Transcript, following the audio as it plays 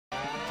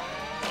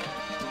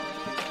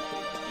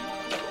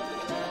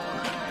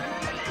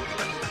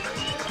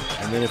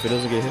And then if it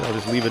doesn't get hit, I'll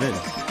just leave it in.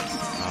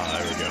 Ah,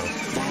 there we go.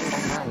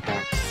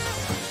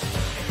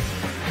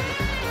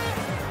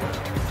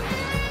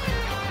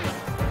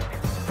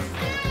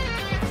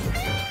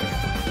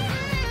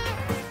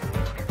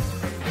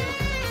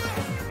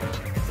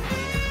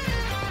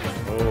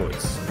 Oh,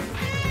 it's...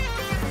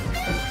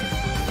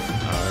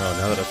 I don't know,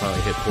 now that I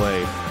finally hit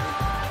play.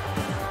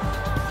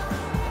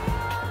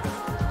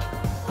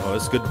 Oh,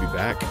 it's good to be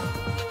back.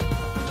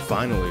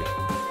 Finally.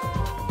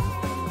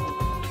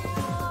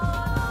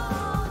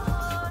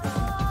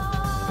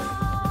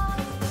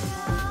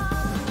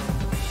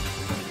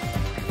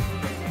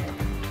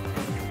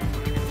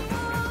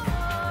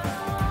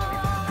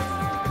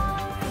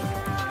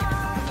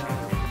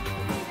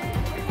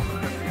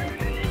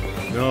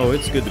 No,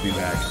 it's good to be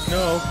back.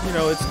 No, you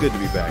know, it's good to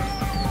be back.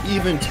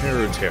 Even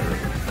Terror.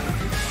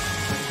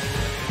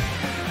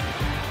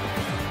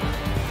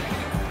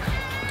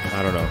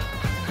 I don't know.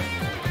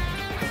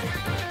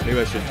 Maybe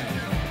I should...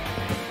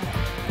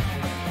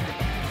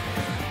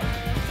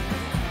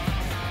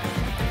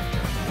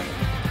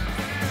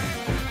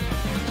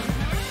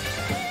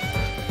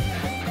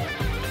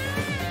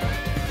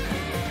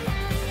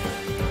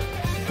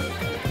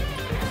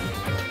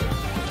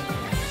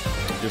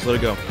 Just let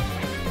it go.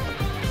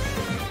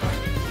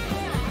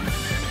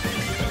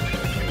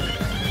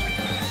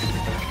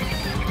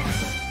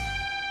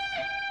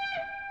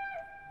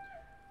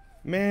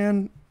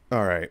 Man,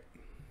 all right.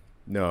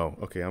 No,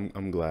 okay,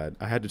 I'm glad.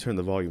 I had to turn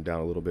the volume down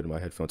a little bit in my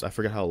headphones. I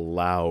forget how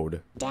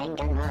loud. I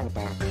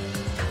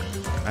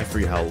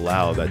forget how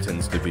loud that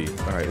tends to be.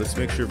 All right, let's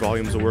make sure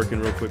volumes are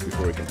working real quick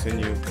before we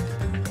continue.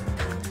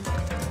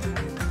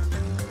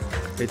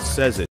 It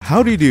says it.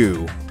 Howdy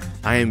do.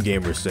 I am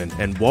Gamrison,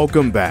 and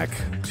welcome back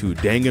to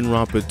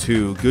Danganronpa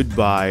 2.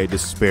 Goodbye,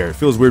 Despair. It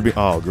feels weird.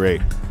 Oh,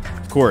 great.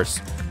 Of course.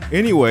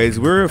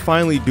 Anyways, we're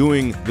finally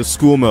doing the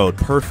school mode.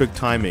 Perfect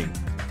timing.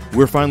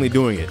 We're finally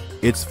doing it.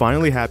 It's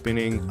finally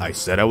happening. I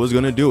said I was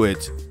gonna do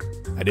it.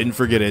 I didn't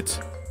forget it.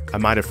 I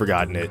might have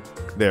forgotten it.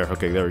 There,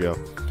 okay, there we go.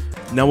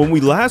 Now, when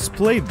we last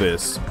played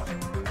this,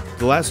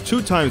 the last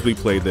 2 times we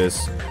played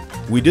this,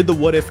 we did the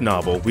What If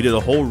novel. We did a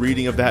whole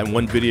reading of that in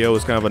one video. It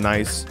was kind of a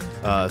nice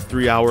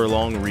 3-hour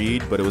long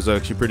read, but it was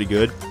actually pretty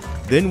good.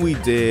 Then we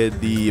did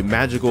the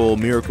Magical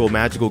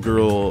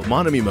Girl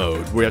Monami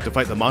mode, where you have to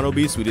fight the Mono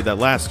Beast. We did that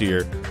last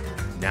year.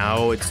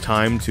 Now it's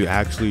time to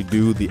actually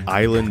do the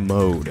island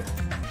mode.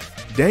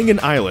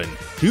 Dangan Island.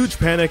 Huge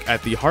panic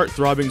at the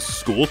heart-throbbing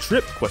school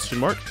trip? Question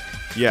mark?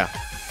 Yeah.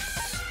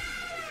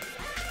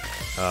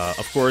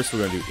 Of course, we're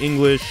going to do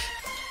English,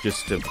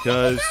 just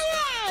because.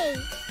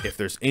 If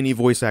there's any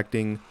voice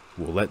acting,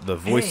 we'll let the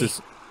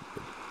voices...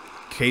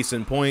 Case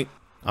in point,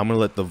 I'm going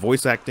to let the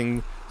voice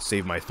acting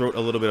save my throat a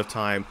little bit of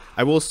time.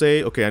 I will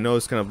say, okay, I know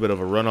it's kind of a bit of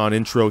a run-on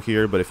intro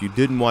here, but if you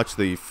didn't watch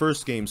the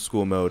first game,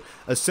 School Mode,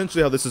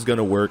 essentially how this is going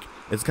to work,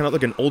 it's kind of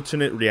like an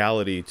alternate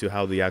reality to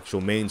how the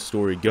actual main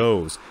story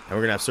goes. And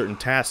we're going to have certain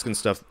tasks and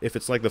stuff if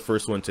it's like the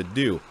first one to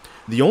do.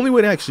 The only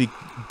way to actually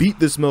beat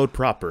this mode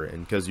proper,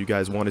 and because you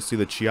guys want to see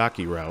the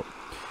Chiaki route,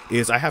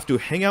 is I have to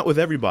hang out with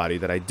everybody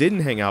that I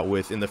didn't hang out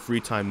with in the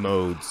free time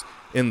modes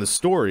in the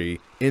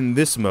story in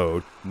this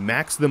mode,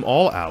 max them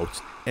all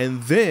out,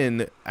 and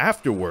then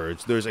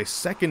afterwards there's a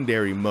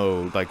secondary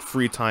mode, like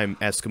free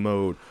time-esque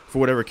mode for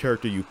whatever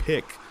character you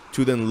pick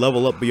to then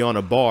level up beyond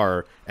a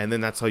bar, and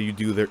then that's how you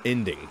do their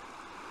ending,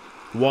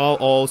 while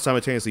all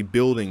simultaneously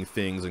building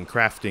things and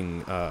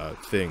crafting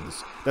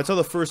things. That's how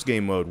the first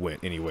game mode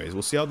went anyways.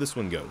 We'll see how this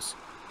one goes.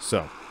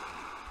 So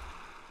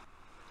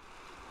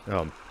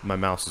my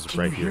mouse is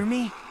right here. Can you hear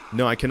me?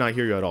 No, I cannot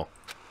hear you at all.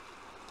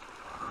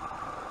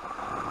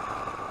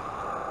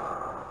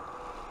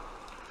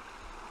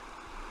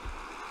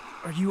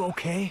 Are you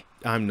okay?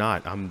 I'm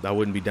not. I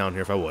wouldn't be down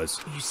here if I was.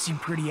 You seem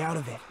pretty out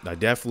of it. I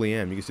definitely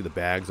am. You can see the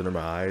bags under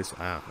my eyes.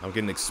 I'm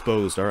getting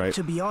exposed, alright.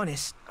 To be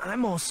honest,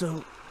 I'm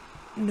also...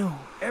 No,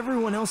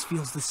 everyone else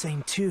feels the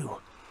same too.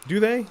 Do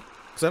they?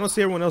 Because I don't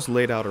see everyone else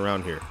laid out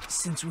around here.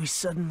 Since we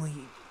suddenly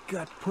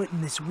got put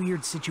in this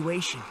weird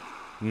situation.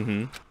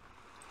 Mm-hmm.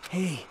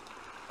 Hey,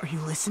 are you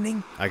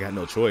listening? I got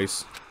no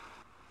choice.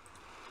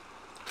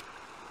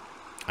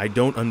 I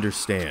don't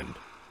understand.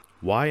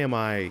 Why am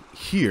I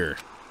here?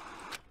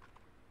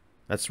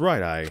 That's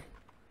right,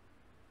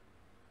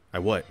 I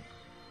what?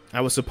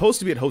 I was supposed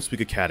to be at Hope Speak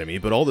Academy,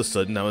 but all of a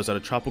sudden I was at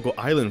a tropical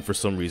island for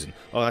some reason.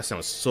 Oh, that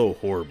sounds so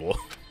horrible.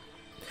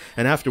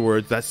 And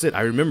afterwards, that's it.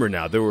 I remember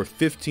now. There were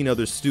 15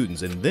 other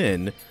students, and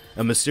then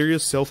a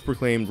mysterious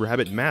self-proclaimed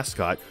rabbit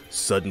mascot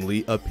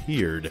suddenly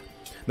appeared.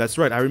 That's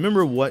right. I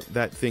remember what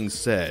that thing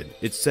said.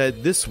 It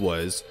said this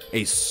was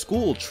a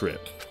school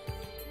trip.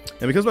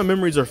 And because my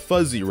memories are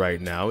fuzzy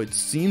right now, it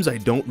seems I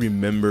don't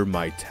remember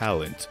my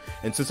talent.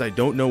 And since I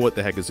don't know what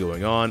the heck is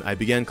going on, I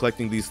began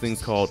collecting these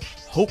things called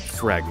hope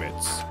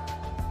fragments.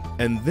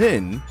 And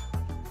then,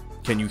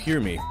 can you hear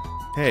me?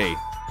 Hey,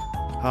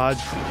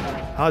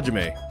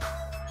 Hajime.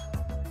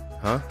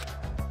 Huh?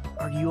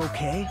 Are you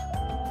okay?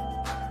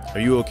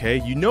 Are you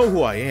okay? You know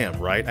who I am,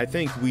 right? I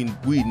think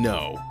we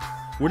know.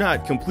 We're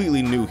not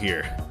completely new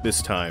here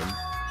this time.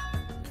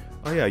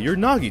 Oh yeah, you're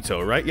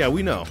Nagito, right? Yeah,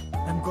 we know.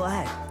 I'm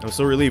glad. I'm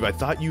so relieved. I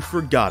thought you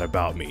forgot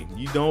about me.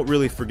 You don't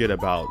really forget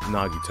about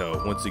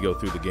Nagito once you go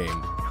through the game.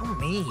 How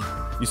mean.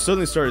 You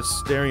suddenly started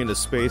staring into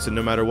space, and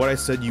no matter what I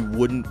said, you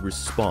wouldn't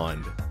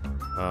respond.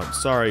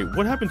 Sorry,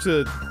 what happened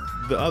to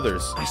the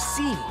others? I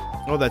see.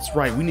 Oh, that's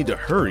right, we need to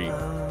hurry.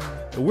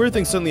 A weird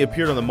thing suddenly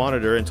appeared on the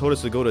monitor and told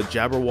us to go to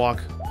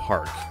Jabberwock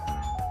Park.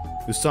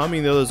 Usami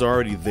and the others are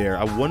already there.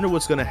 I wonder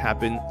what's going to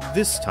happen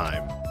this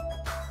time.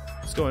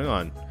 What's going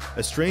on?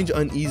 A strange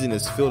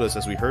uneasiness filled us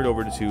as we hurried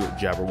over to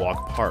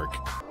Jabberwock Park.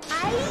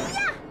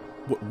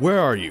 Where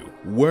are you?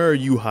 Where are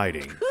you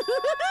hiding?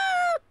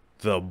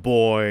 The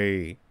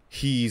boy.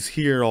 He's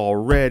here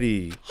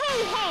already.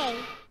 Hey!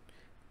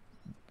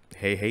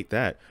 Hey, hate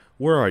that.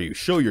 Where are you?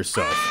 Show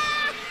yourself.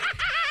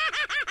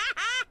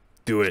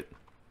 Do it.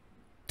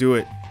 Do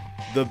it.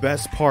 The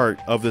best part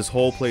of this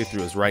whole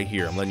playthrough is right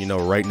here. I'm letting you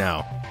know right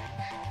now.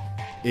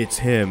 It's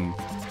him.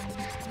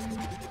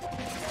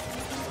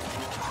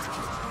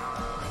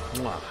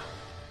 Mwah.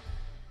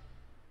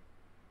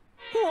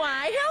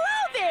 Why,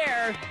 hello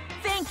there!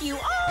 Thank you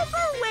all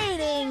for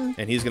waiting!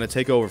 And he's gonna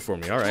take over for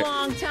me, alright.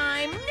 Long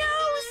time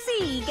no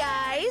see,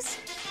 guys!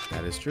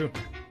 That is true.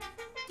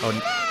 Oh,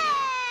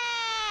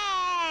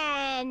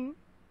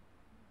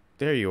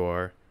 there you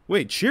are.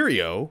 Wait,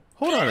 Cheerio?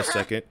 Hold on a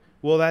second.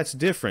 Well, that's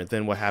different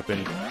than what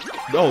happened.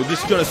 Oh,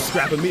 just gonna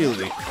scrap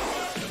immediately.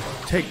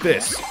 Take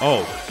this.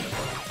 Oh.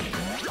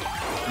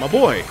 My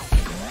boy.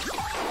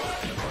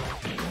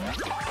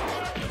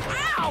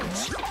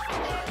 Ouch!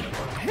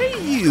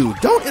 Hey, you!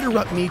 Don't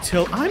interrupt me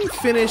till I'm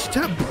finished.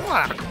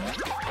 Blah.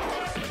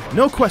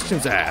 No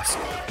questions asked.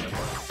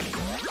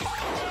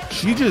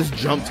 She just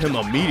jumped him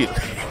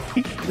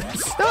immediately.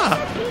 Stop!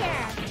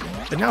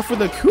 And now for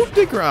the coup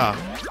de grace.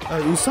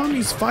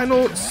 Usami's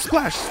final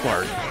splash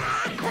spark.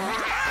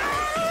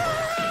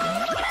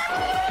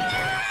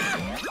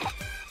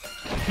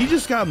 He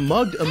just got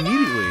mugged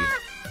immediately.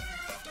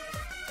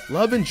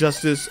 Love and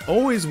justice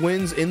always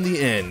wins in the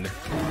end.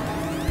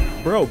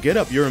 Bro, get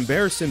up. You're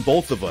embarrassing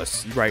both of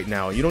us right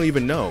now. You don't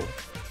even know.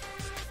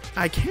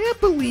 I can't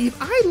believe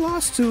I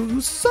lost to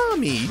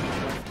Usami.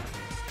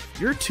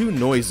 You're too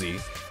noisy.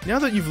 Now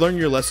that you've learned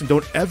your lesson,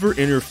 don't ever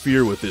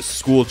interfere with this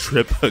school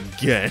trip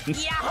again.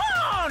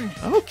 Yahoo!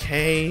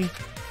 Okay.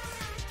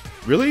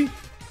 Really?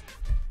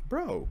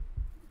 Bro.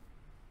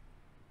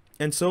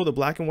 And so the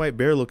black and white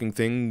bear looking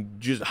thing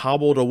just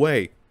hobbled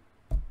away.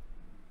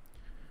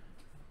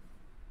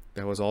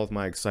 That was all of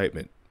my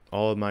excitement.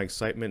 All of my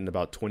excitement in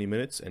about 20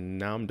 minutes, and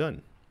now I'm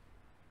done.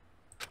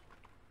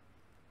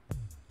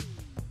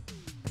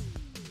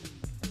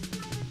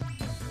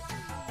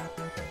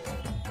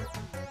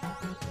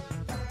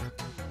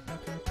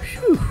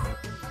 Phew.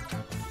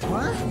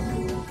 What?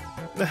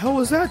 The hell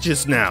was that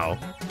just now?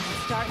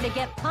 Starting to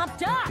get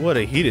pumped up! What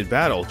a heated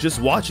battle.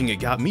 Just watching it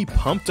got me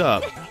pumped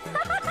up.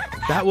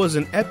 That was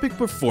an epic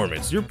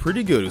performance. You're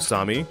pretty good,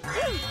 Usami.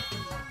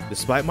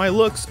 Despite my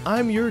looks,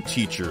 I'm your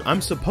teacher. I'm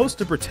supposed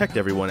to protect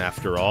everyone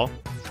after all.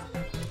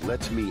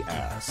 Let me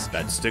ask.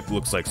 That stick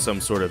looks like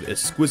some sort of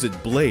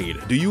exquisite blade.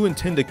 Do you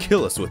intend to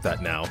kill us with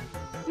that now?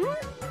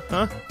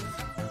 Huh?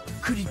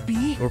 Could it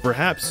be? Or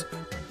perhaps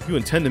you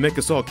intend to make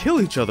us all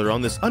kill each other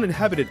on this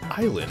uninhabited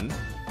island?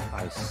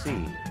 I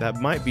see. That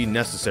might be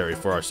necessary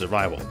for our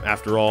survival.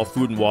 After all,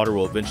 food and water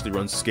will eventually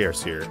run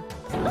scarce here.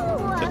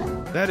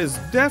 That is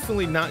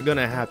definitely not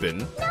gonna happen.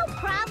 No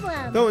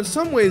problem! Though in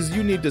some ways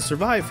you need to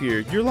survive here,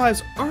 your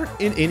lives aren't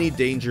in any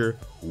danger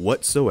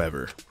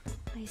whatsoever.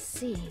 I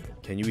see.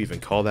 Can you even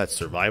call that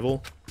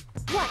survival?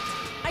 What?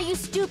 Are you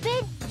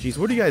stupid? Jeez,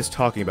 what are you guys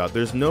talking about?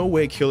 There's no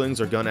way killings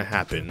are gonna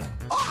happen.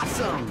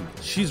 Awesome!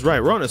 She's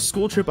right, we're on a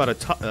school trip out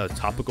of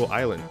Tropical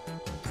Island.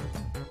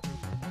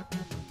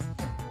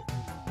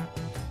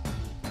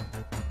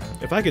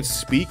 If I could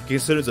speak,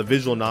 considered as a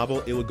visual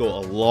novel, it would go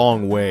a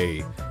long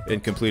way in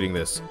completing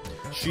this.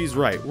 She's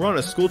right, we're on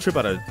a school trip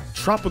out of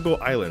Tropical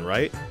Island,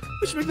 right?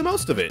 We should make the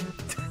most of it.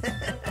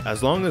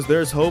 As long as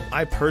there's hope,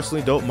 I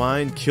personally don't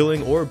mind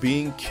killing or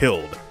being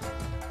killed.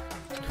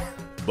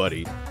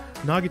 Buddy.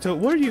 Nagito,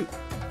 what are you...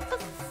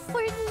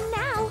 For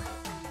now.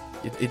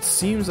 It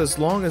seems as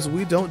long as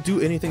we don't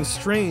do anything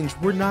strange,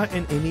 we're not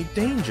in any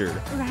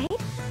danger. Right?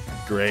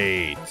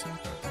 Great.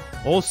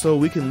 Also,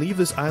 we can leave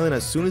this island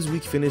as soon as we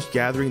finish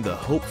gathering the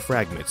hope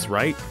fragments,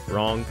 right?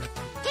 Wrong.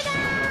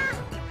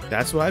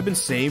 That's what I've been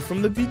saying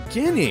from the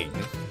beginning.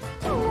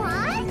 What?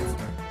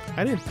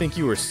 I didn't think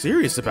you were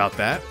serious about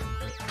that.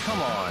 Come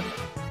on.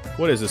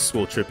 What is this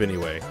school trip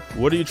anyway?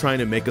 What are you trying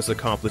to make us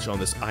accomplish on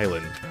this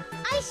island?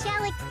 I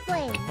shall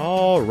explain.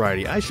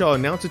 Alrighty, I shall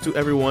announce it to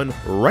everyone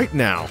right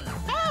now.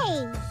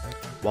 Hey!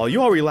 While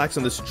you all relax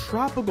in this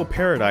tropical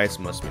paradise,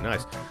 must be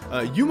nice,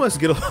 you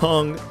must get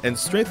along and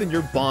strengthen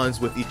your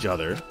bonds with each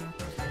other.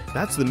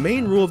 That's the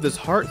main rule of this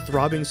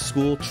heart-throbbing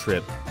school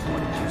trip.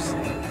 What did you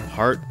say?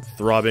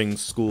 Heart-throbbing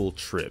school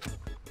trip.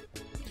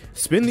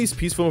 Spend these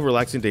peaceful and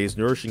relaxing days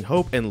nourishing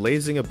hope and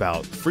lazing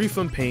about, free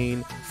from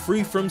pain,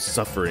 free from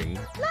suffering.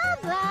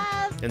 Love,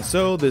 love! And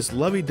so, this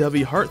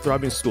lovey-dovey,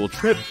 heart-throbbing school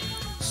trip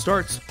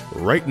starts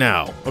right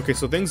now. Okay,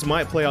 so things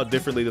might play out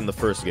differently than the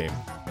first game.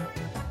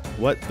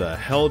 What the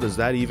hell does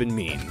that even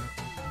mean?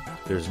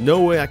 There's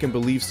no way I can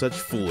believe such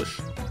foolish.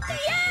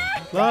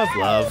 Love,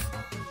 love.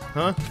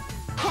 Huh?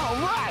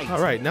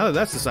 Alright, now that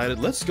that's decided,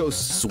 let's go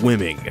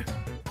swimming.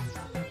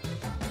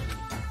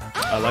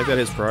 I like that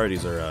his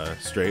priorities are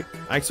straight.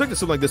 I expected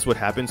something like this would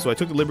happen, so I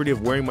took the liberty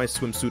of wearing my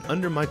swimsuit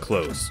under my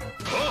clothes.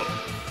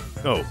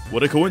 Oh,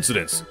 what a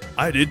coincidence.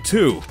 I did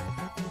too.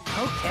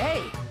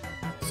 Okay.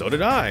 So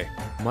did I.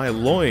 My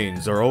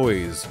loins are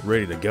always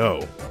ready to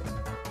go.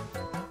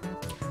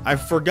 I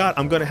forgot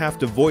I'm gonna have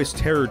to voice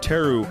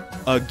Teru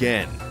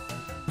again.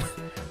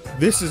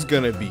 This is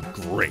gonna be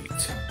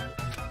great.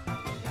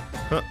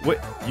 Huh, wait,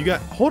 you got...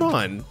 Hold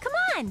on. Come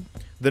on.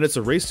 Then it's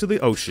a race to the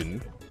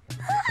ocean.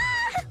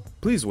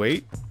 Please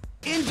wait.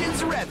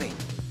 Engines revving.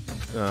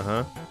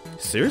 Uh-huh.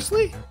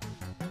 Seriously?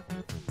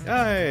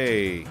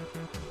 Hey.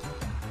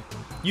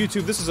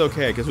 YouTube, this is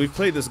okay, because we've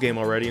played this game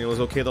already and it was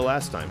okay the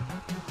last time.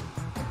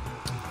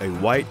 A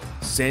white,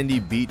 sandy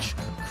beach,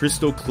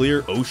 crystal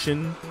clear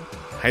ocean,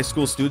 high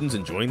school students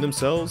enjoying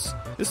themselves.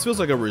 This feels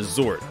like a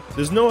resort.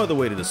 There's no other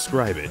way to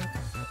describe it.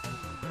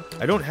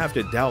 I don't have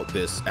to doubt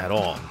this at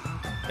all.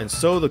 And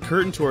so the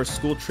curtain to our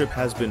school trip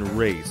has been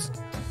raised.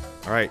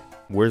 Alright,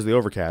 where's the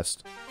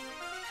overcast?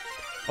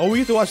 Oh, we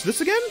have to watch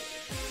this again?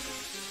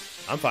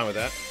 I'm fine with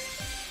that.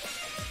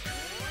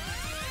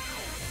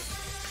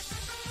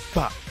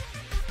 Bop.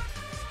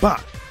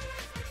 Bop.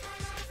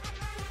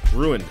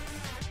 Ruined.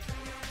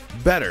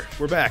 Better.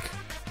 We're back.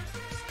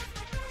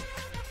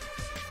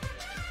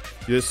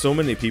 There's so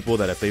many people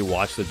that if they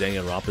watch the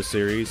Danganronpa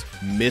series,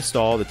 missed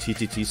all the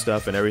TTT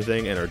stuff and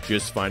everything, and are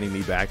just finding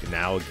me back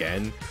now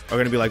again, are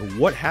going to be like,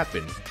 what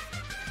happened?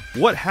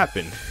 What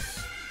happened?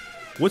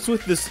 What's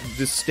with this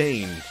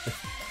stain?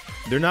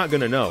 They're not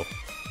going to know.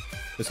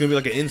 It's going to be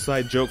like an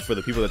inside joke for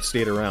the people that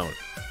stayed around.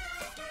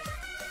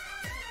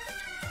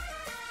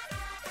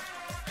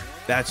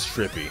 That's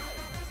trippy.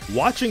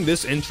 Watching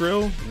this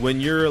intro when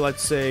you're,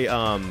 let's say,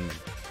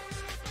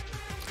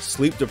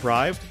 sleep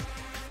deprived,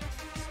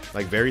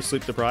 like very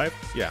sleep deprived,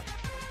 yeah,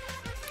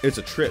 it's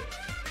a trip.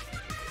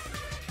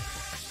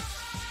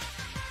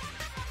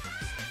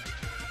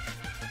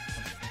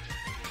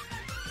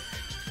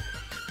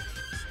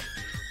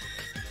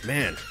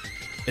 Man,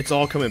 it's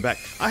all coming back.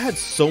 I had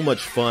so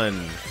much fun.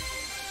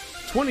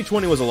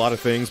 2020 was a lot of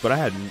things, but I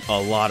had a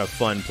lot of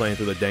fun playing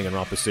through the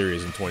Danganronpa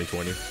series in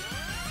 2020.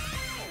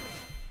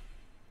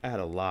 I had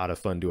a lot of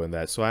fun doing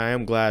that, so I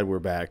am glad we're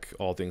back,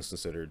 all things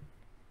considered.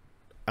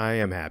 I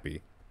am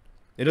happy.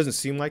 It doesn't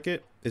seem like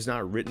it. It's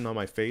not written on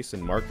my face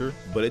in marker,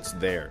 but it's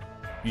there.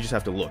 You just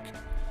have to look.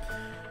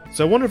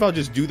 So I wonder if I'll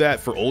just do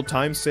that for old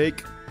time's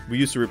sake. We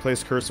used to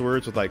replace curse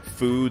words with like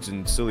foods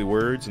and silly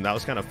words, and that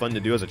was kind of fun to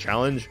do as a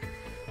challenge.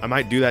 I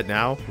might do that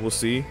now. We'll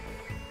see.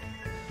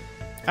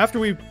 After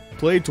we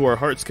played to our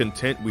heart's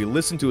content, we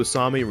listened to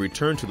Asami and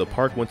returned to the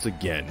park once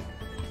again.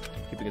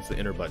 Keep against the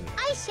enter button.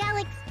 I shall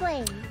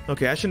explain.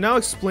 Okay, I should now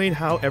explain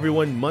how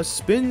everyone must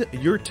spend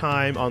your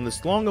time on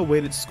this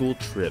long-awaited school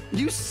trip.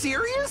 You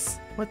serious?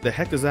 What the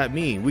heck does that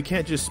mean? We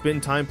can't just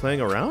spend time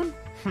playing around?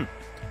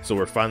 So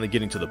we're finally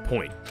getting to the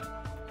point.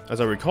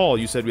 As I recall,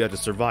 you said we have to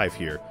survive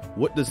here.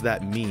 What does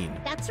that mean?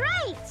 That's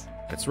right.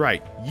 That's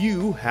right.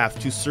 You have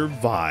to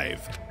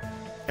survive.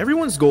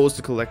 Everyone's goal is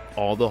to collect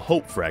all the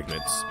hope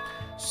fragments.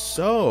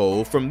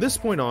 So, from this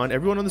point on,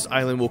 everyone on this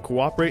island will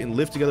cooperate and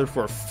live together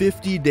for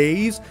 50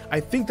 days? I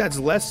think that's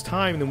less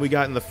time than we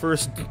got in the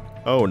first...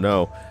 Oh,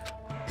 no.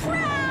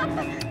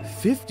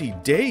 50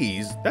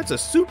 days? That's a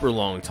super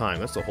long time.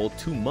 That's a whole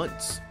 2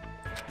 months.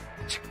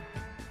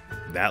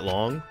 That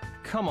long?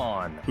 Come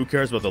on. Who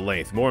cares about the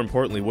length? More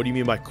importantly, what do you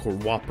mean by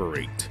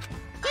cooperate?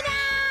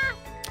 Ta-da!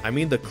 I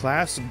mean the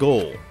class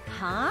goal.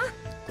 Huh?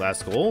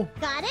 Class goal?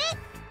 Got it?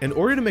 In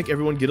order to make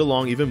everyone get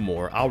along even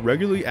more, I'll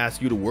regularly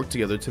ask you to work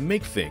together to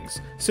make things.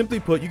 Simply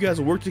put, you guys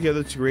will work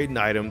together to create an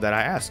item that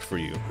I asked for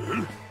you.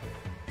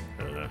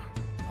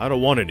 I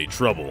don't want any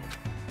trouble.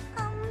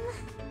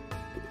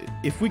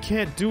 If we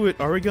can't do it,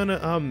 are we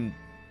gonna,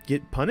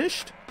 get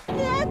punished?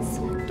 That's...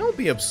 Don't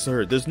be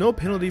absurd. There's no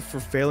penalty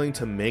for failing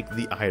to make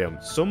the item.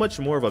 So much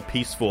more of a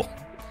peaceful...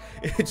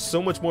 It's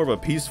so much more of a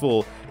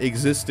peaceful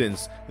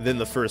existence than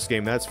the first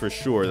game, that's for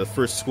sure. The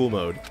first school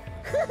mode.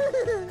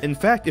 In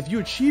fact, if you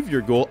achieve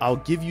your goal, I'll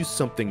give you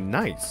something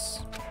nice.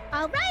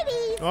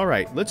 Alrighty.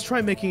 Alright, let's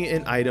try making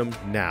an item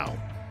now.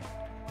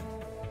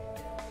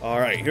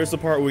 Alright, here's the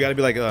part where we gotta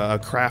be like a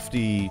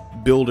crafty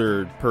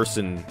builder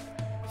person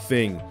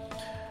thing.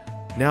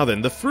 Now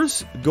then, the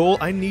first goal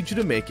I need you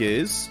to make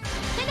is...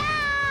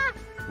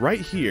 Ta-da! right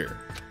here.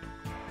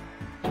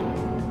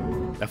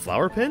 A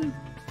flower pin?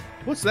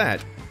 What's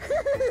that?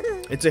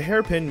 It's a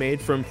hairpin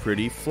made from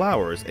pretty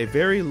flowers. It's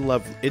very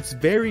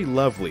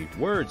lovely.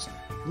 Words.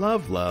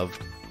 Love, love.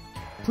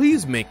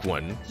 Please make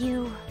one.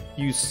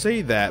 You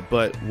say that,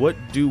 but what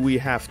do we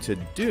have to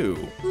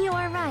do? You're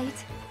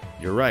right.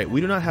 You're right.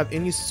 We do not have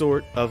any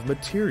sort of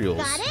materials.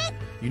 Got it?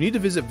 You need to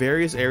visit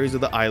various areas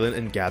of the island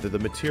and gather the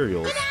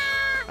materials.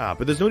 Ta-da!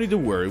 But there's no need to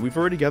worry. We've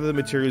already gathered the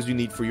materials you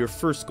need for your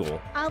first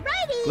goal.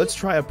 Alrighty. Let's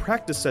try a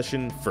practice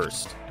session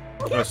first.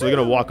 Alright, so they're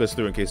gonna walk us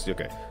through in case.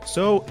 Okay.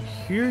 So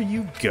here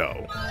you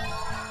go.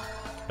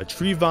 A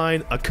tree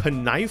vine, a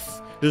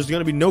knife. There's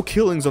gonna be no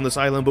killings on this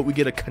island, but we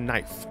get a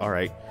knife. All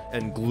right,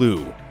 and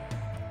glue.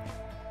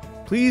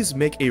 Please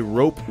make a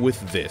rope with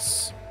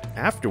this.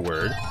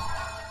 Afterward,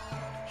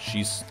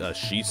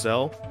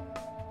 seashell.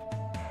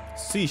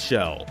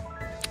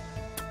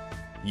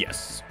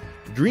 Yes.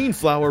 Green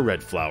flower,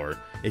 red flower.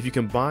 If you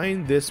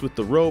combine this with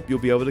the rope, you'll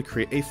be able to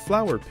create a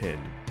flower pin.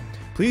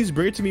 Please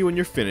bring it to me when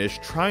you're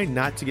finished. Try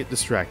not to get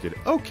distracted.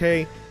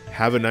 Okay,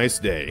 have a nice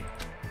day.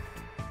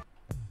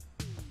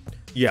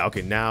 Yeah,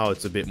 okay, now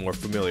it's a bit more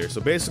familiar.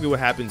 So basically what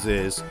happens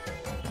is,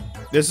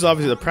 this is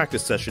obviously the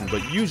practice session,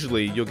 but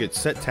usually you'll get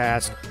set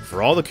tasks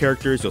for all the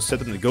characters. You'll set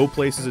them to go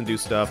places and do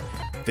stuff.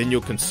 Then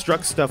you'll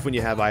construct stuff when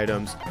you have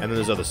items, and then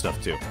there's other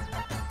stuff too.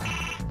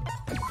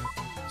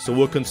 So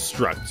we'll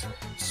construct.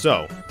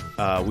 So,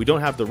 we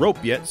don't have the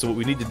rope yet, so what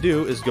we need to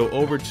do is go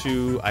over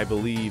to, I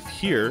believe,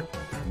 here,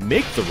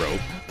 make the rope.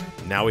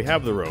 Now we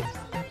have the rope.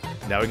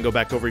 Now we can go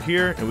back over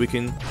here, and we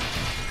can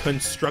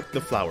construct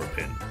the flower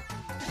pin.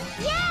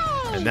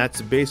 And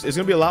that's it's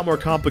gonna be a lot more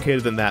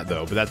complicated than that,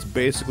 though. But that's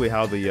basically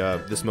how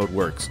the this mode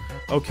works.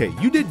 Okay,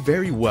 you did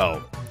very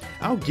well.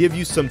 I'll give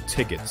you some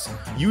tickets.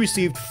 You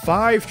received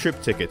 5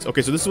 trip tickets.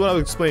 Okay, so this is what I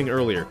was explaining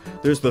earlier.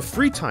 There's the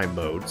free time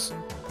modes,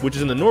 which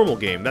is in the normal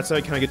game. That's how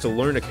you kind of get to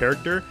learn a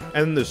character.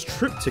 And then there's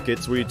trip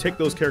tickets, where you take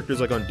those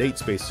characters like on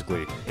dates,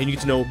 basically, and you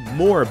get to know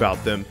more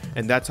about them.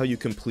 And that's how you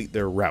complete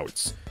their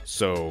routes.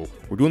 So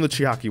we're doing the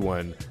Chiaki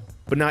one.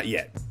 But not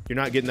yet. You're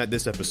not getting that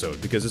this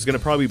episode, because it's going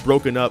to probably be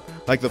broken up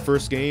like the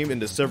first game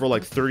into several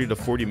like 30 to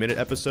 40 minute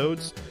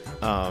episodes.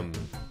 But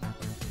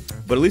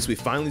at least we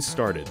finally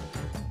started.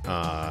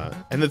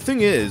 And the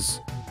thing is,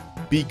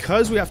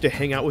 because we have to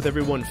hang out with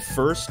everyone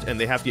first and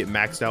they have to get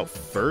maxed out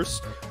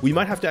first, we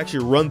might have to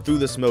actually run through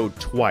this mode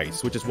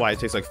twice, which is why it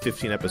takes like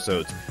 15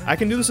 episodes. I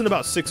can do this in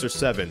about 6 or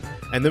 7,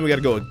 and then we got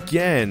to go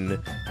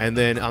again, and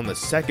then on the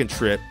second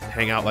trip,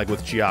 hang out like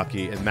with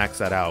Chiaki and max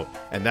that out,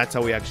 and that's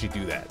how we actually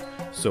do that.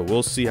 So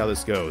we'll see how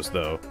this goes,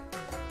 though.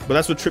 But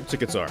that's what trip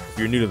tickets are, if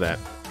you're new to that.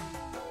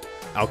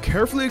 I'll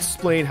carefully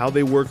explain how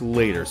they work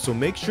later, so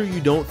make sure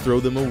you don't throw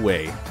them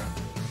away.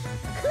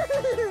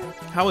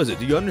 How is it?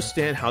 Do you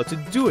understand how to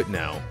do it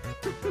now?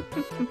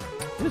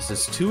 This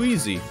is too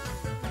easy.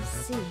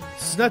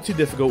 This is not too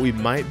difficult. We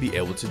might be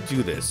able to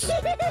do this.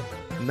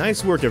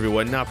 Nice work,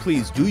 everyone. Now,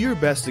 please do your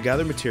best to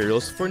gather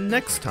materials for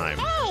next time.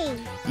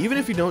 Even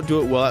if you don't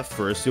do it well at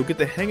first, you'll get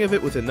the hang of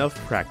it with enough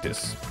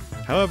practice.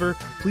 However,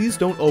 please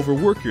don't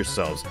overwork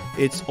yourselves.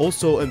 It's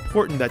also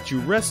important that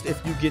you rest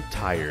if you get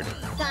tired.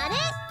 Got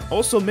it?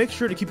 Also, make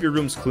sure to keep your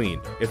rooms clean.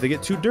 If they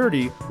get too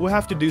dirty, we'll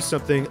have to do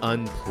something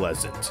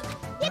unpleasant.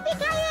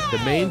 Yippee-ki-yay!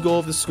 The main goal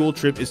of the school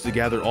trip is to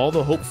gather all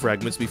the hope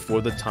fragments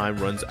before the time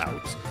runs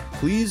out.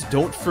 Please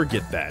don't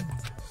forget that.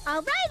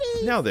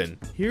 Alrighty. Now then,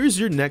 here's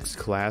your next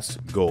class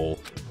goal.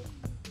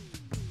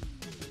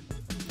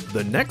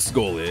 The next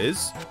goal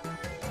is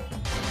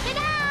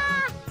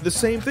Ta-da! the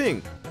same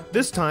thing.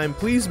 This time,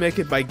 please make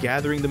it by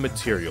gathering the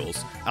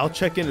materials. I'll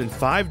check in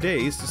 5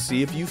 days to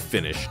see if you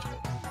finished.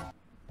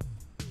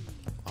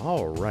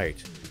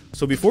 Alright.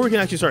 So before we can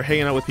actually start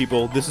hanging out with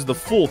people, this is the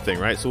full thing,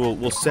 right? So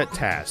we'll set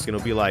tasks, and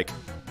it'll be like,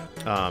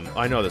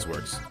 I know how this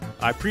works.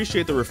 I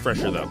appreciate the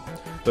refresher, though.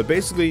 But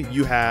basically,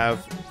 you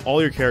have all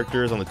your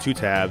characters on the 2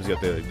 tabs. You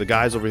got the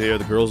guys over here,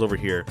 the girls over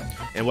here.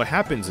 And what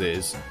happens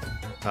is,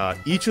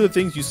 each of the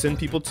things you send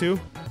people to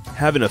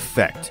have an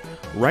effect.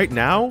 Right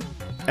now,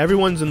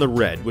 everyone's in the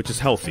red, which is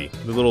healthy.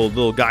 The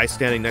little guy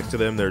standing next to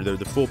them, they're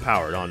full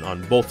powered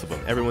on both of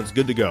them. Everyone's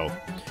good to go.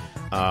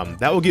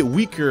 That will get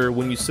weaker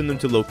when you send them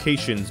to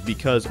locations,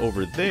 because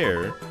over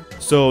there,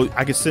 so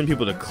I can send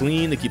people to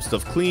clean, to keep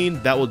stuff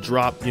clean. That will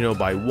drop,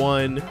 by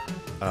 1.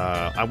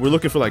 We're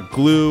looking for like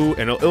glue,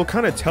 and it'll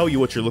kind of tell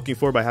you what you're looking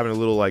for by having a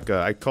little like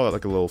I call it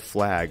like a little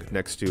flag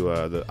next to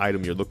the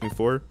item you're looking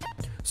for.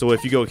 So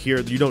if you go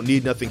here, you don't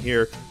need nothing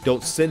here.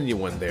 Don't send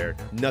anyone there.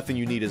 Nothing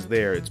you need is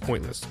there. It's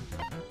pointless.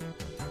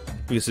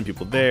 We can send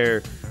people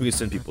there, we can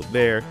send people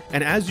there,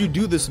 and as you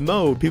do this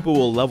mode, people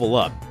will level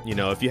up.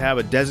 If you have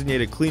a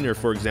designated cleaner,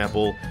 for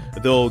example,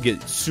 they'll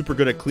get super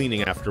good at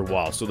cleaning after a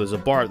while. So there's a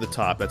bar at the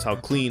top, that's how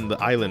clean the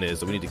island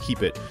is, that we need to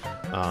keep it.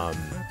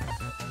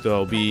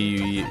 They'll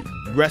be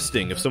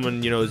resting. If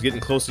someone, is getting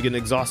close to getting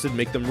exhausted,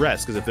 make them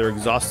rest, because if they're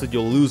exhausted,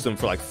 you'll lose them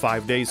for like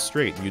 5 days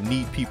straight. You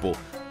need people,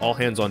 all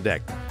hands on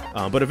deck.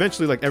 But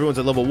eventually, like, everyone's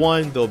at level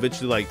 1, they'll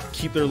eventually, like,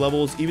 keep their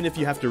levels, even if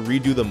you have to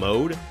redo the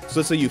mode. So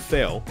let's say you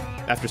fail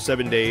after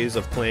 7 days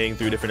of playing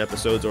through different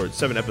episodes, or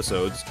 7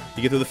 episodes.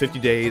 You get through the 50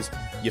 days,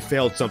 you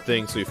failed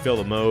something, so you fail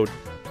the mode.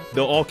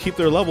 They'll all keep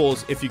their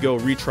levels if you go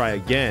retry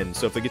again.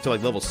 So if they get to,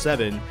 like, level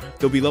 7,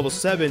 they'll be level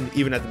 7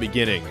 even at the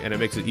beginning, and it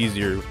makes it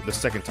easier the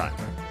second time.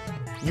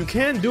 You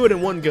can do it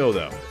in one go,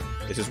 though.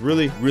 It's just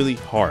really, really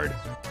hard.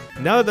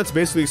 Now that that's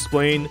basically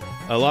explained,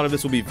 a lot of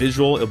this will be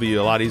visual. It'll be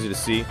a lot easier to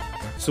see.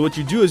 So what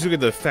you do is you get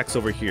the effects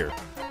over here.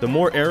 The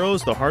more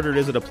arrows, the harder it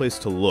is at a place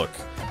to look.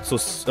 So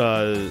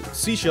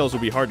seashells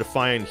will be hard to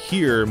find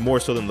here more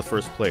so than the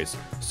first place.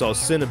 So I'll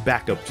send a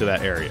backup to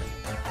that area.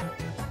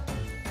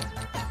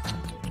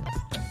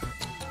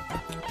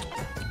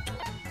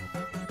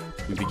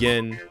 We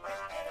begin.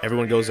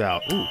 Everyone goes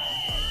out. Ooh.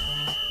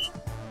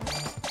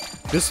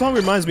 This song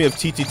reminds me of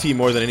TTT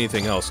more than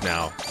anything else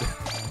now.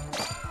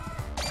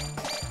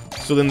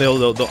 So then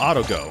they'll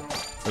auto go.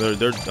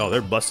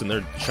 They're busting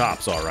their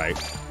chops, all right.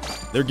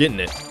 They're getting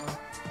it.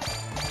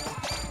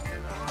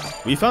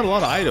 We found a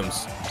lot of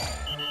items.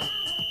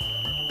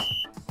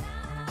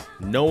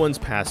 No one's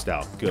passed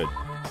out. Good.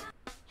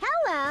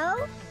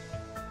 Hello.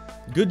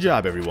 Good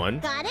job, everyone.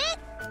 Got it?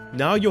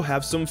 Now you'll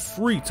have some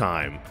free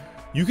time.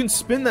 You can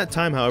spend that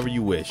time however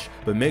you wish,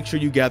 but make sure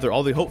you gather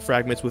all the hope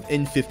fragments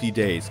within 50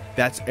 days.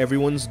 That's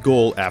everyone's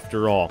goal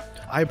after all.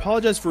 I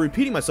apologize for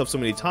repeating myself so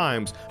many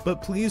times,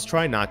 but please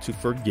try not to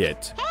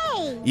forget.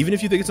 Hey! Even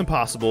if you think it's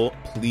impossible,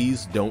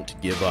 please don't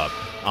give up.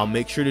 I'll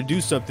make sure to do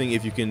something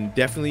if you can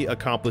definitely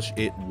accomplish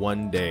it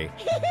one day.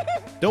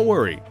 Don't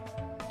worry.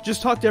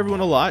 Just talk to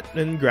everyone a lot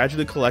and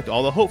gradually collect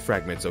all the hope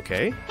fragments,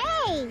 okay?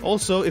 Hey!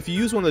 Also, if you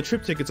use one of the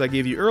trip tickets I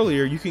gave you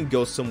earlier, you can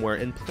go somewhere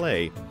and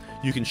play.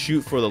 You can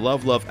shoot for the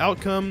love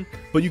outcome,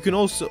 but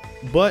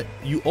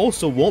you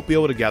also won't be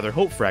able to gather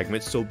hope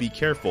fragments, so be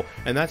careful.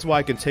 And that's why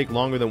it can take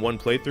longer than one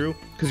playthrough,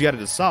 because you got to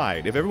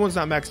decide. If everyone's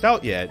not maxed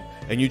out yet,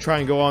 and you try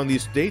and go on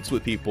these dates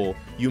with people,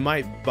 you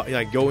might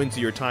go into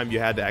your time you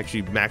had to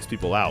actually max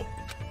people out.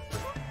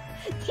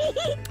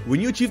 When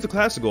you achieve the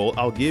class goal,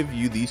 I'll give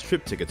you these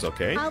trip tickets,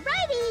 okay?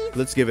 Alrighty.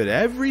 Let's give it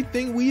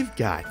everything we've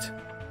got.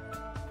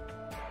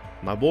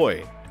 My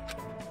boy.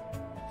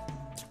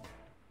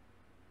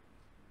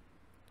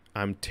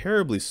 I'm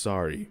terribly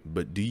sorry,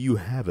 but do you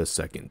have a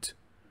second?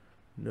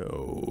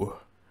 No.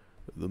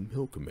 The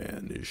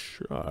milkman is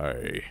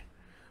shy.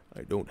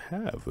 I don't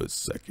have a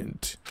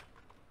second.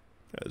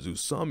 As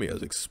Usami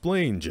has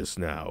explained just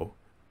now,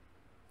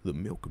 the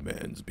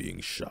milkman's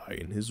being shy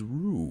in his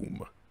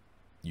room.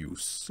 You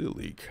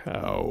silly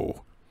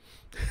cow.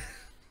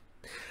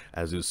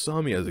 As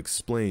Usami has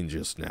explained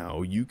just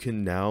now, you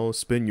can now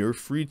spend your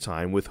free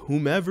time with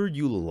whomever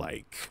you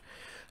like.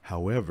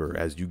 However,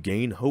 as you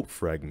gain hope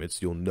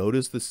fragments, you'll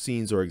notice the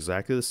scenes are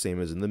exactly the same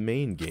as in the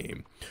main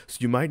game. So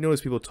you might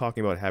notice people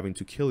talking about having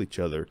to kill each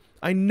other.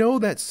 I know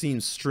that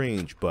seems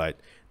strange, but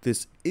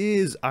this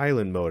is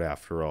island mode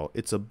after all.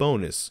 It's a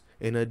bonus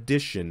in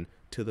addition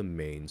to the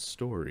main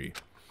story.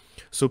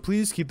 So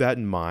please keep that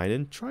in mind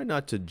and try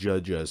not to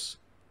judge us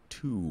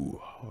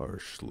too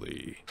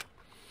harshly.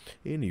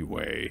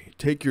 Anyway,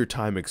 take your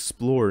time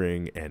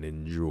exploring and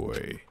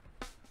enjoy.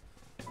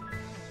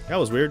 That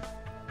was weird.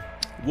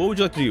 What would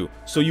you like to do?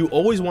 So you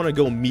always want to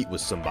go meet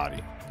with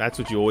somebody. That's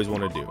what you always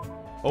want to do.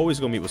 Always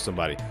go meet with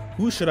somebody.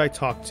 Who should I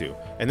talk to?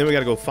 And then we got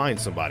to go find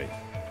somebody.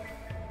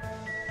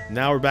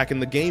 Now we're back in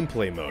the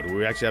gameplay mode, where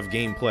we actually have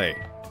gameplay.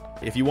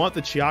 If you want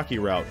the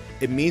Chiaki route,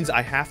 it means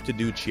I have to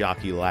do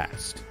Chiaki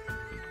last.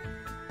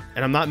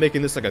 And I'm not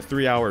making this like a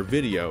 3-hour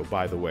video,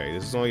 by the way.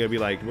 This is only going to be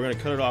like, we're going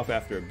to cut it off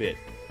after a bit.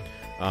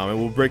 And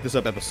we'll break this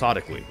up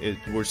episodically.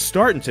 We're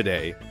starting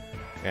today,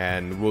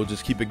 and we'll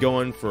just keep it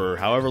going for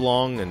however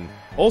long. And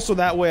also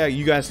that way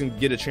you guys can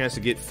get a chance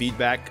to get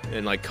feedback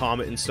and like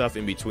comment and stuff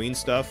in between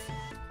stuff.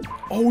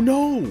 Oh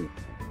no!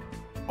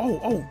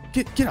 Oh,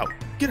 get out.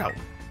 Get out.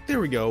 There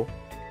we go.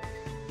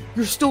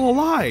 You're still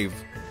alive.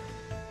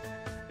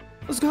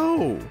 Let's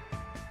go.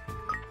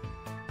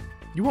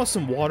 You want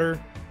some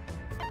water?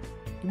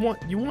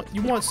 You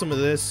want some of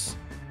this?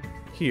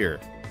 Here.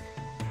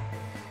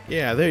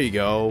 Yeah, there you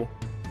go.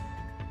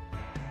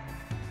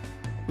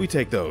 We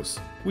take those.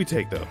 We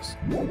take those.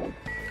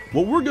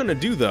 What we're gonna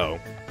do though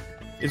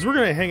is we're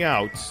gonna hang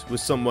out with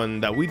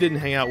someone that we didn't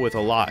hang out with a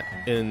lot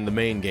in the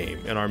main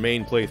game, in our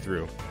main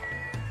playthrough.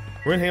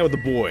 We're gonna hang out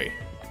with the boy.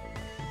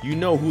 You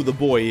know who the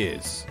boy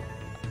is.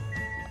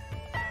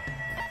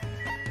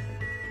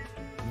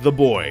 The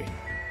boy.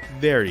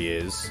 There he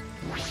is.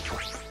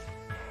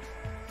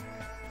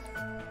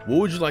 What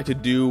would you like to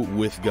do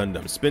with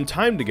Gundam? Spend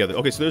time together.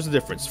 Okay, so there's a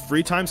difference.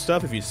 Free time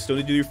stuff, if you still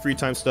need to do your free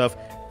time stuff,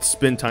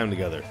 spend time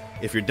together.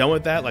 If you're done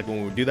with that, like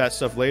when we do that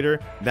stuff later,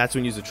 that's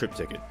when you use a trip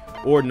ticket.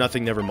 Or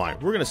nothing, never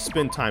mind. We're going to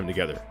spend time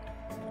together.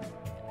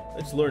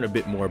 Let's learn a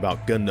bit more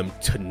about Gundam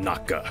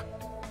Tanaka.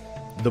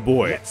 The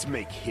boy. Let's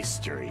make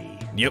history.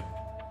 Yep.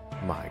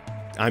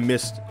 I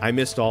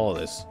missed all of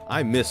this.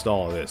 I missed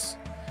all of this.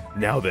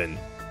 Now then.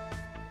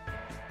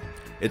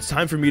 It's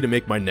time for me to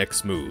make my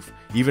next move.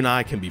 Even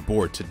I can be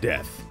bored to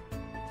death.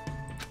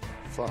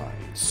 Fine.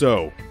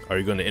 So, are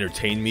you going to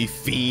entertain me,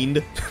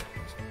 fiend?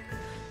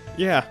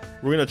 Yeah,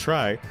 we're going to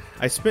try.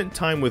 I spent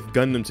time with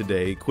Gundam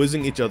today,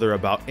 quizzing each other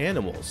about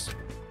animals.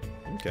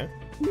 Okay.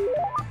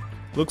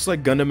 Looks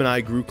like Gundam and I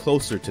grew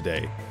closer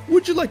today.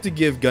 Would you like to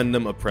give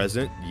Gundam a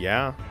present?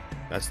 Yeah,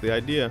 that's the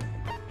idea.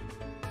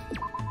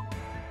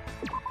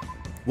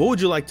 What would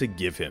you like to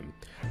give him?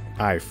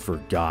 I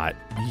forgot.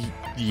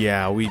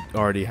 Yeah, we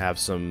already have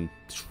some...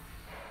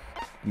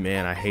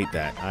 Man, I hate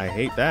that. I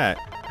hate that.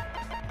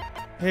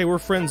 Hey, we're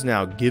friends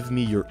now. Give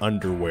me your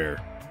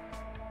underwear.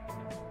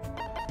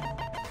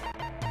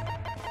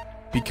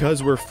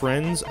 Because we're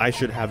friends, I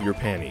should have your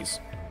panties.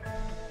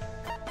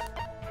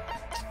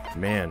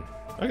 Man,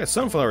 I got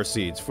sunflower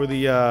seeds for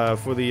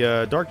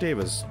the Dark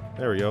Devas.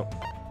 There we go.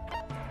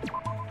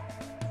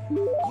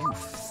 You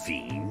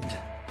fiend.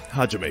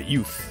 Hajime,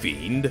 you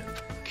fiend.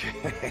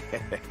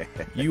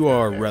 You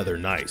are rather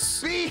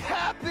nice. Be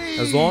happy!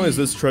 As long as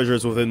this treasure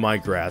is within my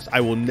grasp, I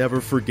will never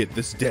forget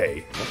this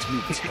day. Let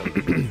me tell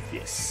you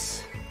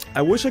this.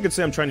 I wish I could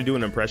say I'm trying to do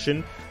an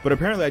impression, but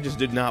apparently I just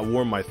did not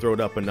warm my throat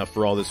up enough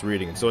for all this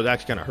reading, and so it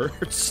actually kind of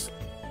hurts.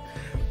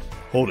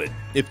 Hold it.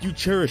 If you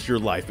cherish your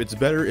life, it's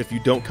better if you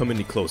don't come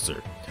any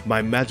closer.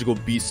 My magical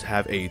beasts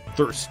have a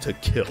thirst to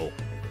kill.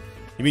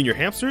 You mean your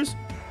hamsters?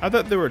 I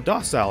thought they were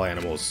docile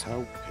animals.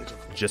 How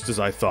pitiful. Just as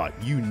I thought,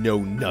 you know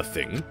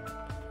nothing.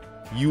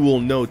 You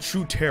will know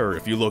true terror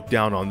if you look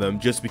down on them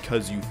just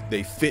because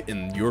they fit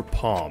in your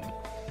palm.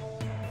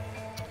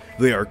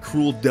 They are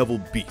cruel devil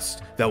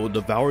beasts that will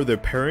devour their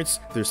parents,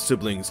 their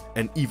siblings,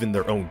 and even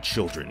their own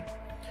children.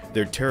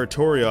 Their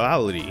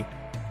territoriality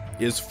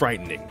is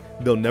frightening.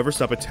 They'll never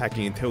stop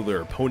attacking until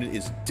their opponent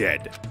is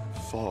dead.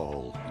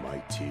 Fall, my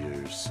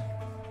tears.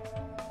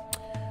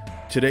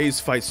 Today's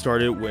fight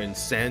started when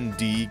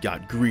Sandy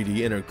got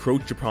greedy and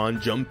encroached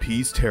upon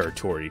Junpei's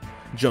territory.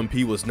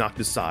 Junpei was knocked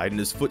aside and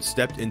his foot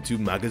stepped into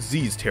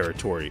Magazi's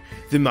territory.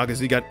 Then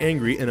Magazi got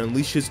angry and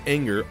unleashed his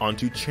anger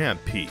onto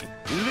Champei.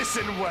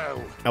 Listen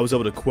well. I was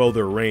able to quell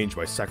their rage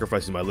by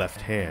sacrificing my left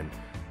hand,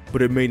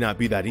 but it may not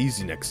be that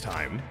easy next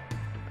time.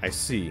 I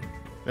see.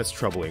 That's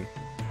troubling.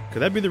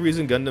 Could that be the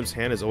reason Gundam's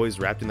hand is always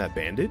wrapped in that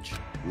bandage?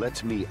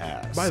 Let me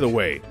ask. By the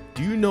way,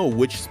 do you know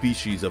which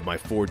species of my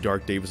 4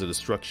 Dark Devas of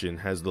Destruction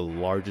has the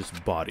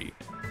largest body?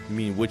 You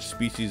mean which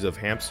species of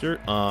hamster?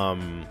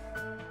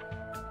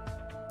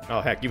 Oh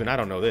heck, even I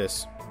don't know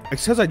this. It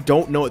says I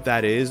don't know what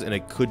that is, and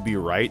it could be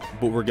right,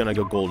 but we're gonna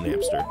go golden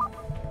hamster.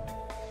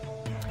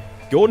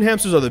 Golden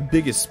hamsters are the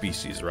biggest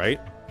species,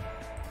 right?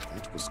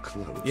 That was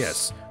close.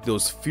 Yes,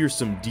 those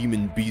fearsome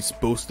demon beasts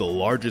boast the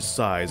largest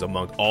size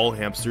among all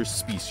hamster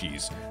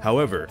species.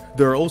 However,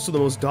 they are also the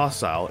most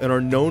docile and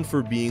are known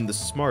for being the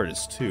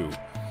smartest too.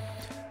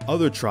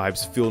 Other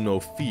tribes feel no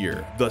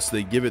fear, thus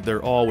they give it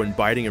their all when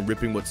biting and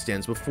ripping what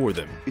stands before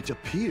them. It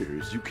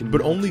appears you can.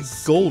 But only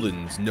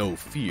Goldens know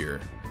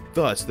fear.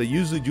 Thus, they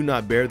usually do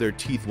not bare their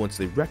teeth once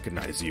they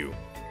recognize you.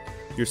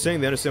 You're saying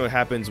they understand what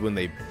happens when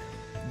they...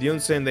 You're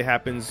saying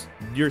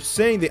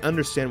they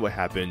understand what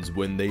happens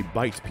when they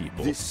bite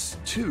people. This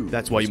too.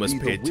 That's why you must be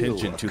pay the will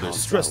attention of to their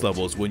stress causality.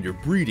 levels when you're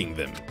breeding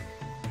them.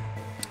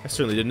 I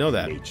certainly didn't know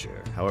that.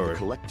 Nature, However, the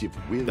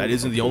collective will that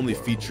isn't of the only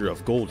world. feature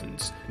of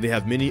Goldens. They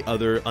have many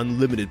other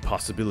unlimited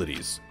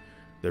possibilities.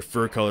 Their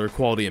fur color,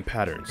 quality, and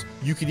patterns.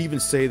 You could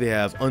even say they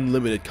have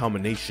unlimited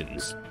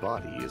combinations.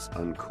 Body is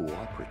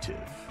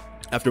uncooperative.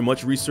 After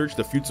much research,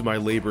 the fruits of my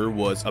labor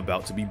was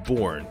about to be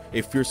born.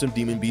 A fearsome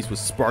demon beast with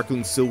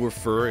sparkling silver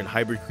fur and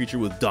hybrid creature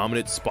with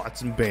dominant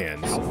spots and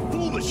bands. How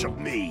foolish of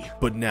me!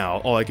 But now,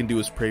 all I can do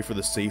is pray for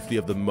the safety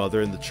of the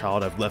mother and the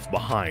child I've left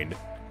behind.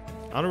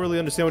 I don't really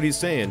understand what he's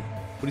saying,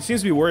 but he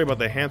seems to be worried about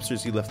the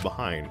hamsters he left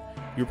behind.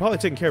 You're probably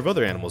taking care of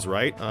other animals,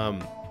 right?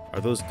 Are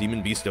those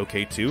demon beasts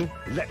okay too?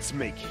 Let's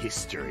make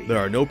history. There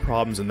are no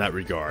problems in that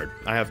regard.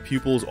 I have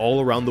pupils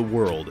all around the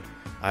world.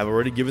 I have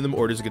already given them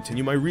orders to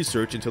continue my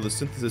research into the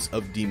synthesis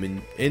of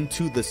demon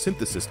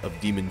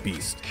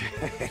beast.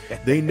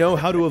 They know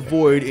how to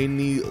avoid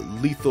any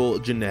lethal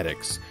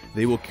genetics.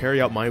 They will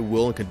carry out my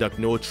will and conduct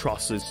no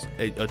atrocious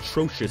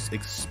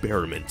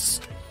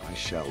experiments. I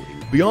shall.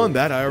 Beyond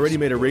that, I already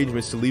made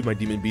arrangements to leave my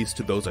demon beast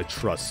to those I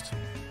trust.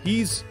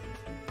 He's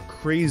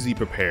crazy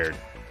prepared.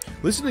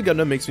 Listening to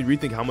Gundam makes me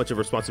rethink how much of a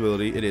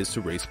responsibility it is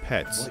to raise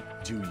pets.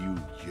 What do you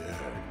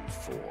yearn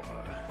for?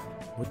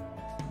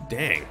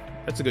 Dang.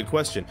 That's a good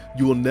question.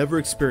 You will never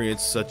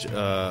experience such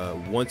a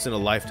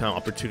once-in-a-lifetime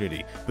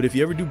opportunity, but if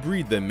you ever do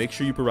breed them, make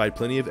sure you provide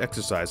plenty of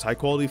exercise,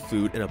 high-quality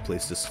food, and a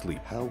place to sleep.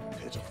 How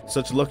pitiful.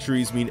 Such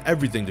luxuries mean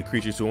everything to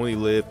creatures who only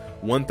live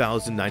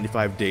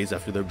 1,095 days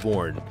after they're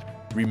born.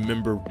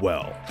 Remember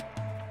well.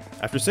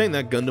 After saying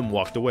that, Gundam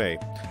walked away.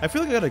 I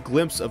feel like I got a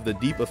glimpse of the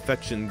deep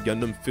affection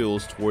Gundam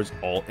feels towards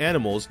all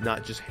animals,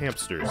 not just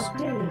hamsters.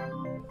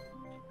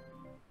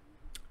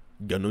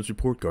 Gundam's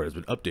report card has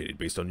been updated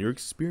based on your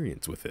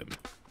experience with him.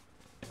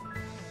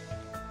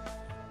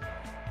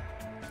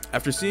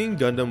 After seeing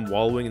Gundam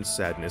wallowing in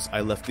sadness,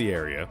 I left the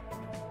area.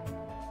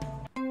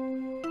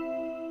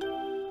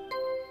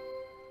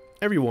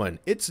 Everyone,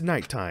 it's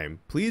nighttime.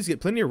 Please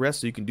get plenty of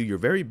rest so you can do your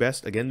very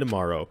best again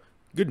tomorrow.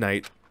 Good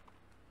night.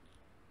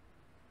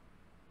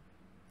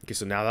 Okay,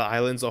 so now the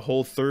island's a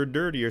whole third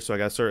dirtier, so I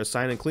gotta start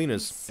assigning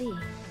cleaners. See.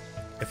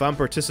 If I'm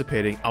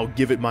participating, I'll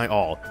give it my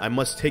all. I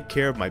must take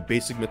care of my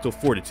basic mental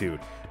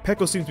fortitude.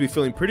 Peko seems to be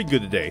feeling pretty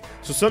good today,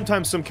 so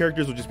sometimes some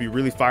characters will just be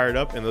really fired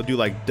up and they'll do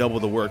like double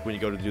the work when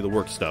you go to do the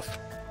work stuff.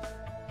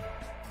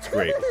 It's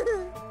great.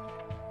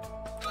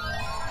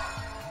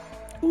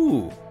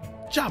 Ooh,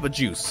 Jabba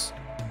Juice.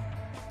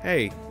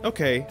 Hey,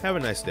 okay, have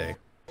a nice day.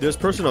 There's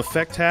personal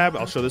effect tab,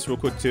 I'll show this real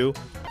quick too.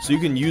 So you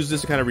can use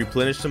this to kind of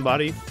replenish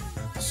somebody.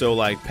 So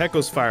like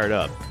Peko's fired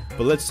up,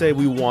 but let's say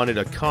we wanted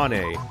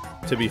Akane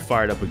to be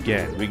fired up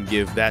again. We can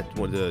give that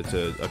one to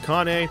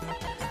Akane,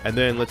 and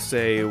then let's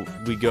say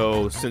we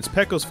go, since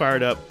Pekko's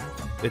fired up,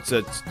 it's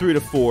 3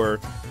 to 4.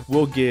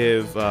 We'll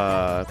give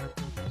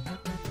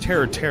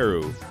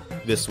Teru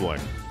this one.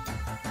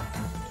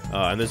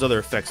 And there's other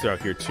effects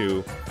throughout here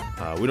too.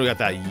 We don't got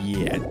that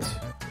yet.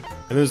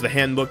 And there's the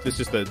handbook. This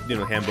is just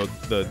the handbook,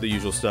 the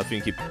usual stuff.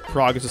 You can keep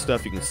progress of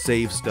stuff. You can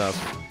save stuff.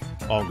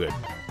 All good.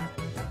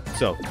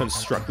 So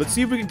construct. Let's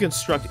see if we can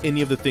construct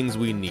any of the things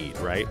we need.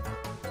 Right?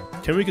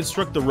 Can we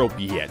construct the rope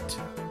yet?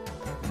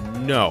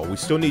 No. We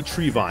still need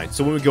tree vines.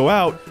 So when we go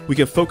out, we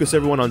can focus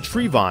everyone on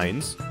tree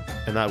vines,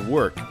 and that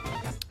work.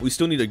 We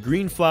still need a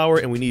green flower,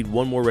 and we need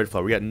one more red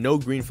flower. We got no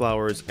green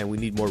flowers, and we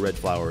need more red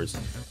flowers.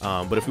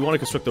 But if we want to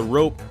construct the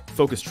rope,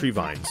 focus tree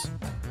vines.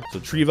 So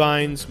tree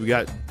vines, we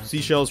got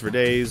seashells for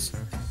days,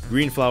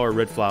 green flower,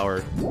 red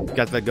flower.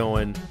 Got that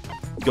going.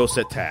 Go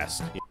set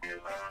task.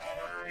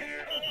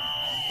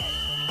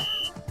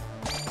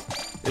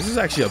 This is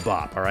actually a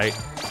bop, alright?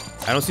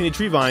 I don't see any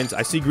tree vines.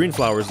 I see green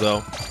flowers,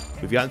 though.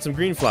 We've gotten some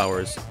green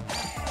flowers.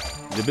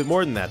 Need a bit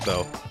more than that,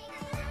 though.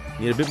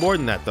 Need a bit more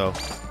than that, though.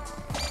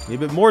 Need a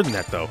bit more than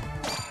that, though.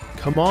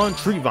 Come on,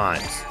 tree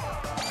vines.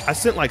 I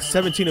sent like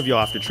 17 of y'all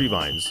after tree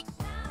vines.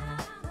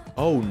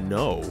 Oh,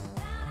 no.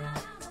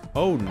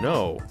 Oh,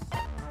 no.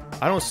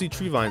 I don't see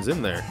tree vines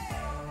in there.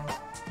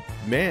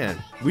 Man,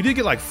 we did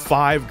get like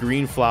 5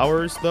 green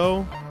flowers,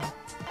 though.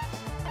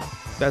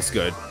 That's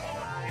good.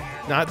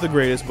 Not the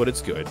greatest, but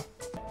it's good.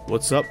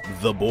 What's up,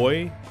 the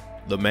boy?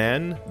 The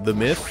man? The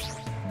myth?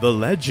 The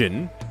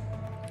legend?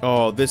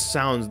 Oh, this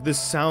sounds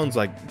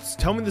like...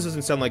 Tell me this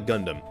doesn't sound like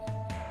Gundam.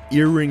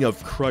 Earring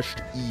of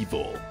Crushed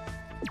Evil.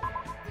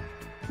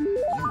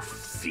 You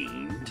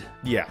fiend.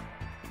 Yeah.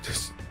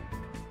 Just...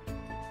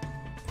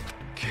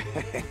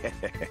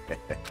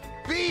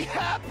 Be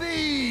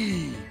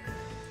happy!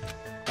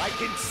 I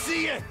can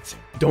see it!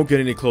 Don't get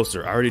any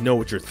closer. I already know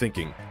what you're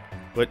thinking.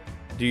 But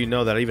do you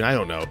know that even I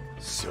don't know?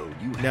 So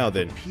you Now have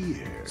then,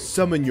 appeared.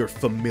 summon your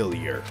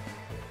familiar.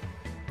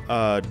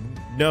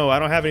 No, I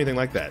don't have anything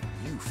like that.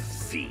 You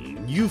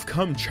fiend. You've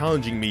come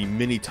challenging me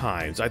many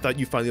times. I thought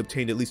you finally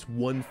obtained at least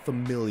one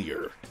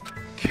familiar.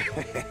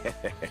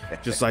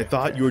 Just I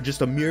thought you were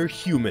just a mere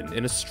human,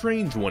 and a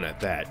strange one at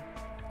that.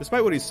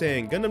 Despite what he's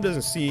saying, Gundam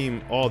doesn't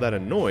seem all that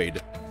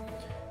annoyed.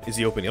 Is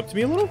he opening up to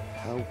me a little?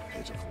 How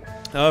pitiful.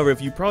 However,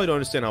 if you probably don't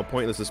understand how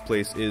pointless this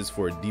place is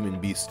for a demon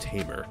beast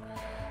tamer.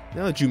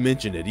 Now that you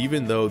mention it,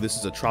 even though this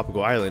is a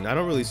tropical island, I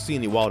don't really see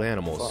any wild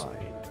animals. Fine.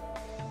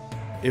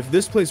 If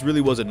this place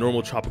really was a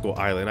normal tropical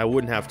island, I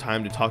wouldn't have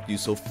time to talk to you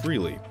so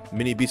freely.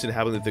 Many beasts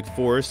inhabit the thick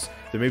forests.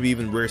 There may be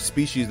even rare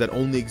species that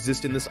only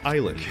exist in this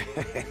island.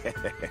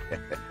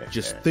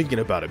 Just thinking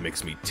about it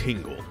makes me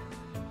tingle.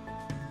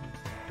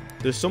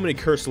 There's so many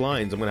cursed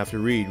lines I'm gonna have to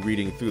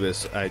reading through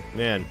this.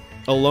 Man,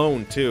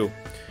 alone too.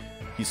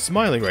 He's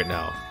smiling right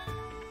now.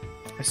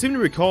 I seem to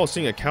recall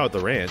seeing a cow at the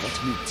ranch.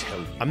 Let me tell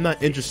you. I'm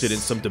not interested in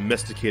some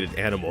domesticated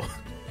animal.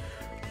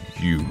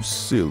 You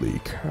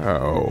silly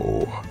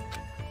cow.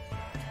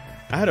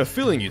 I had a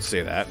feeling you'd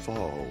say that.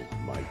 Fall,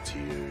 my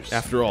tears.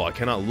 After all, I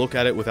cannot look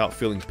at it without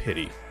feeling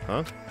pity.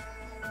 Huh?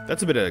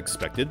 That's a bit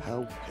unexpected.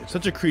 How pitiful.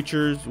 Such a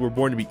creatures were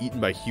born to be eaten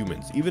by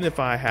humans. Even if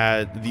I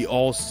had the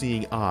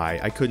all-seeing eye,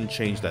 I couldn't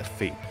change that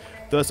fate.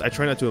 Thus, I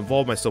try not to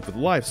involve myself with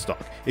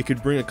livestock. It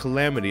could bring a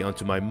calamity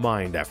onto my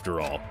mind,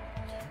 after all.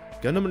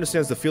 Gundam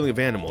understands the feeling of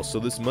animals, so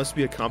this must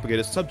be a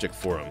complicated subject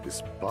for him.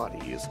 This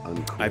body is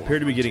uncool. I appear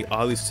to be getting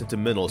oddly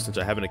sentimental since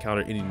I haven't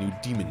encountered any new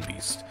demon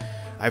beast.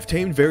 I've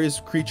tamed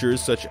various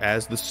creatures such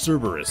as the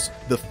Cerberus,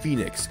 the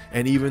Phoenix,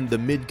 and even the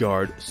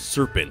Midgard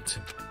Serpent.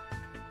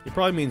 It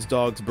probably means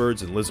dogs,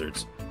 birds, and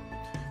lizards.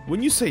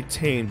 When you say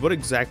tamed, what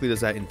exactly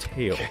does that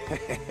entail?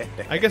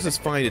 I guess it's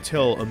fine to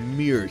tell a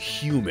mere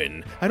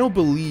human. I don't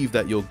believe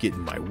that you'll get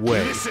in my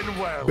way. Listen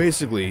well.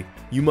 Basically,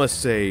 you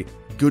must say,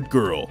 good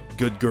girl,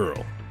 good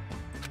girl.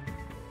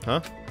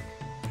 Huh?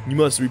 You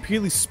must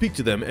repeatedly speak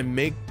to them and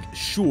make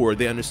sure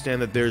they understand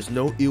that there's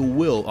no ill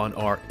will on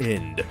our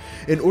end.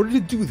 In order to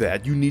do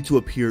that, you need to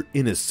appear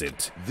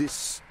innocent.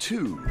 This,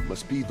 too,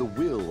 must be the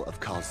will of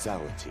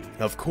causality.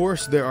 Of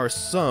course, there are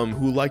some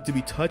who like to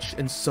be touched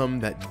and some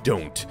that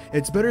don't.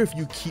 It's better if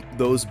you keep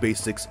those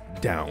basics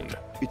down.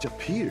 It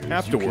appears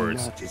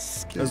Afterwards, you cannot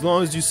escape. as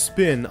long as you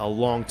spend a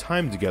long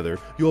time together,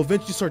 you'll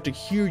eventually start to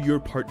hear your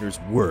partner's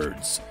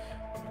words.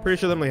 Pretty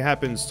sure that only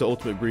happens to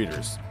ultimate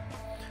breeders.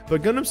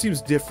 But Gundam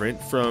seems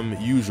different from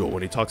usual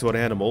when he talks about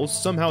animals.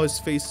 Somehow his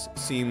face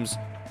seems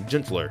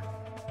gentler.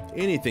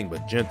 Anything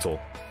but gentle.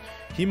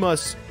 He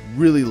must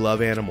really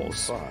love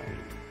animals. Fine.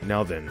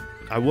 Now then,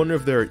 I wonder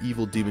if there are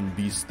evil demon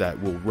beasts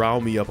that will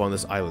rile me up on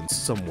this island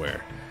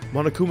somewhere.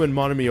 Monokuma and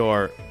Monami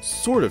are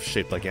sort of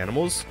shaped like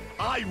animals.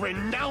 I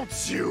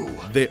renounce you!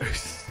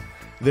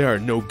 They are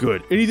no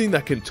good. Anything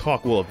that can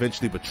talk will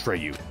eventually betray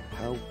you.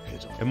 How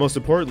pitiful. And most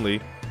importantly,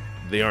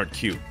 they aren't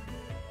cute.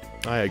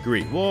 I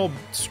agree. Well,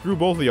 screw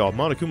both of y'all.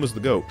 Monokuma's the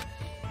GOAT.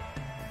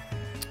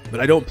 But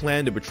I don't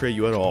plan to betray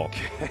you at all.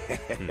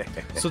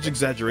 Such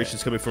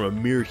exaggerations coming from a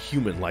mere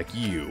human like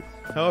you.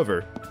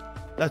 However,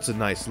 that's a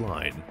nice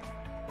line.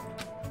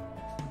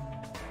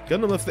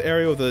 Gundam left the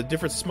area with a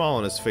different smile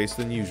on his face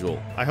than usual.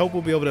 I hope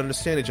we'll be able to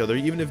understand each other,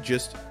 even if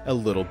just a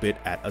little bit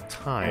at a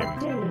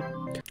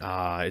time.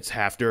 Ah, it's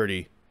half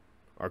dirty.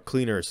 Our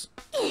cleaners.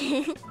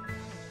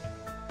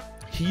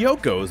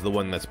 Hiyoko is the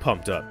one that's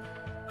pumped up.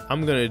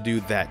 I'm gonna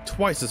do that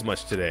twice as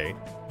much today.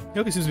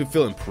 Hiyoko seems to be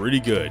feeling pretty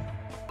good.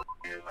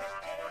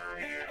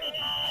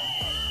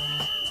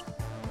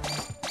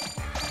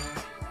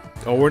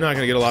 Oh, we're not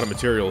gonna get a lot of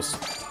materials.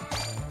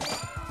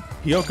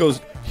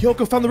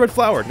 Hiyoko found the red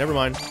flower. Never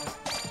mind.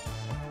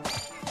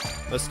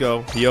 Let's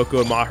go. Hiyoko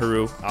and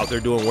Maharu out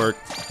there doing work.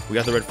 We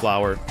got the red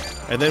flower.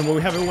 And then when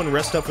we have everyone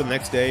rest up for the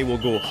next day, we'll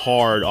go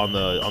hard on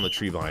the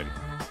tree vine.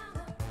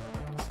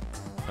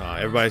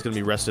 Everybody's gonna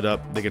be rested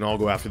up. They can all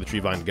go after the tree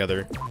vine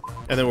together.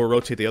 And then we'll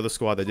rotate the other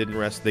squad that didn't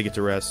rest. They get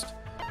to rest.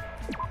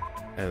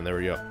 And there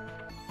we go.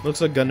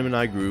 Looks like Gundam and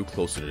I grew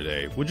closer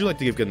today. Would you like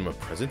to give Gundam a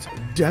present?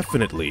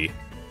 Definitely.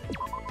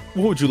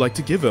 What would you like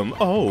to give him?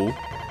 Oh,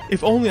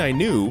 if only I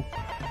knew.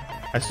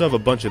 I still have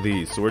a bunch of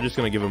these, so we're just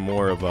gonna give him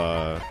more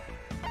of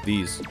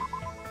these.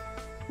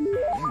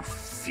 You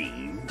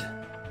fiend.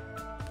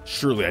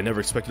 Surely I never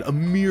expected a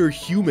mere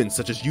human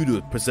such as you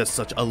to possess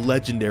such a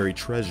legendary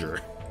treasure.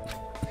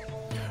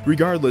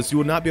 Regardless, you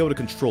will not be able to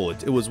control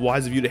it. It was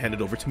wise of you to hand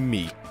it over to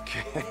me.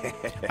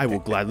 I will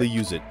gladly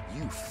use it.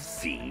 You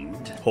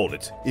fiend. Hold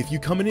it. If you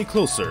come any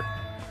closer,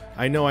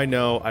 I know,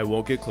 I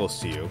won't get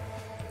close to you.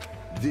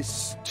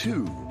 This,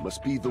 too,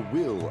 must be the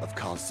will of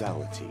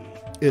causality.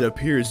 It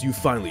appears you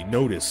finally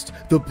noticed.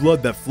 The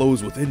blood that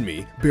flows within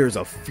me bears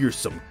a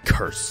fearsome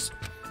curse.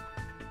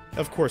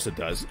 Of course it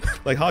does.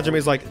 Like,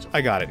 Hajame's like,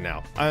 I got it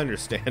now. I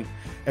understand.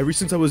 Ever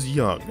since I was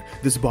young,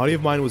 this body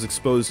of mine was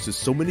exposed to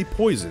so many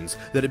poisons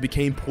that it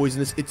became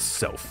poisonous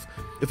itself.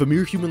 If a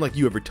mere human like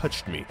you ever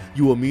touched me,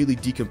 you will immediately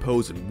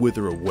decompose and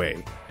wither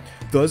away.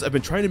 Thus, I've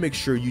been trying to make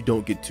sure you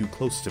don't get too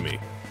close to me.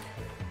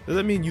 Does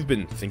that mean you've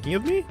been thinking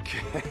of me?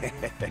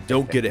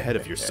 Don't get ahead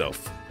of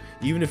yourself.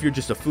 Even if you're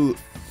just a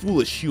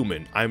foolish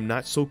human, I'm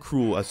not so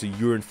cruel as to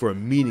yearn for a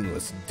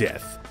meaningless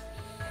death.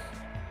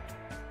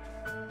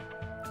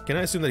 Can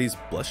I assume that he's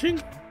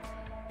blushing?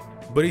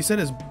 But he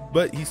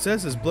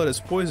says his blood is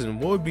poison.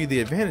 What would be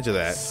the advantage of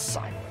that?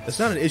 Silence. It's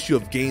not an issue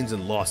of gains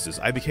and losses.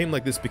 I became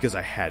like this because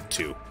I had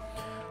to.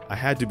 I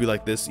had to be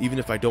like this even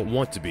if I don't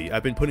want to be.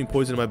 I've been putting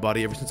poison in my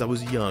body ever since I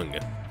was young.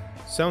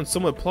 Sounds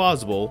somewhat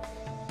plausible.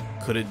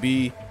 Could it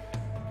be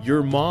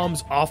your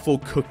mom's awful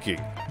cooking?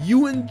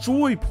 You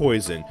enjoy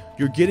poison.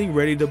 You're getting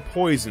ready to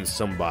poison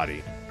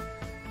somebody.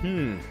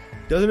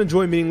 Doesn't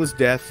enjoy meaningless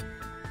death.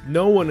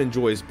 No one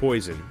enjoys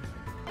poison.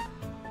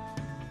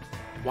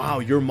 Wow,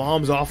 your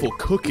mom's awful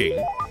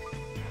cooking.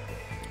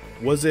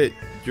 Was it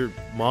your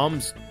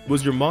mom's?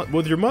 Was your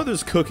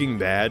mother's cooking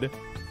bad?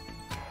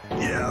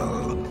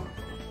 Yeah.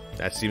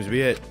 That seems to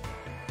be it.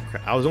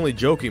 I was only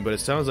joking, but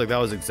it sounds like that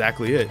was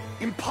exactly it.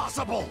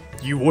 Impossible.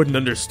 You wouldn't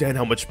understand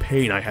how much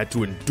pain I had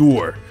to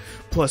endure.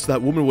 Plus,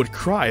 that woman would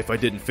cry if I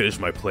didn't finish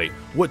my plate.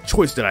 What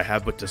choice did I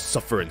have but to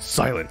suffer in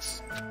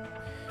silence?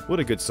 What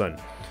a good son.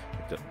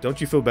 Don't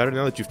you feel better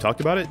now that you've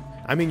talked about it?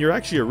 I mean, you're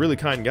actually a really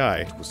kind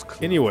guy.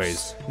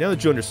 Anyways, now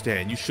that you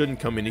understand, you shouldn't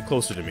come any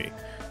closer to me.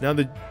 Now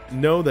that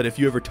know that if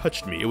you ever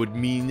touched me, it would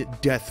mean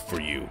death for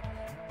you.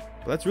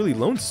 Well, that's really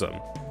lonesome.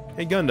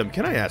 Hey Gundam,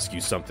 can I ask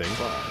you something?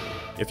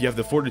 If you have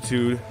the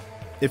fortitude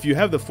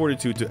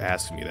to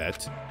ask me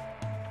that.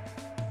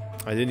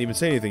 I didn't even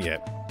say anything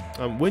yet.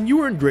 When you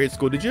were in grade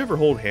school, did you ever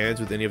hold hands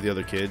with any of the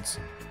other kids?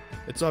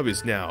 It's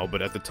obvious now,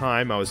 but at the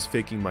time, I was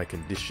faking my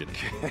condition.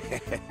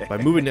 By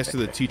moving next to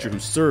the teacher who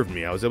served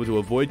me, I was able to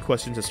avoid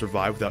questions and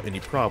survive without any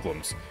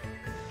problems.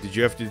 Did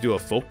you have to do a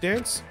folk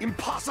dance?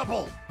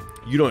 Impossible!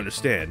 You don't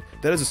understand.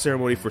 That is a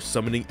ceremony for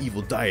summoning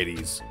evil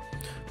deities.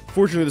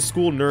 Fortunately, the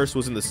school nurse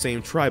was in the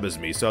same tribe as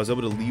me, so I was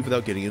able to leave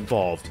without getting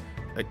involved.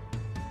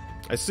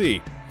 I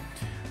see.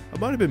 It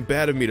might have been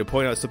bad of me to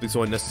point out something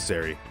so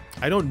unnecessary.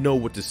 I don't know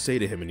what to say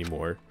to him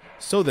anymore.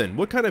 So then,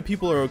 what kind of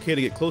people are okay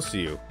to get close to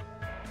you?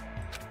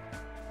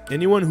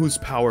 Anyone whose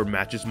power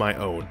matches my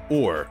own,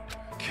 or...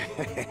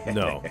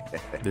 No,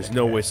 there's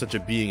no way such a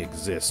being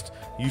exists.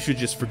 You should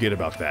just forget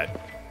about that.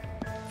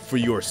 For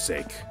your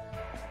sake.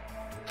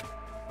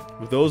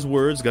 With those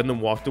words,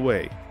 Gundam walked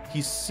away.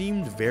 He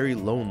seemed very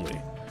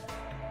lonely.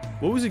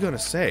 What was he gonna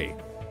say?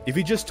 If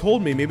he just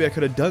told me, maybe I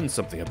could have done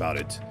something about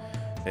it.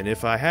 And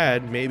if I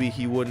had, maybe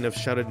he wouldn't have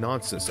shouted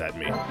nonsense at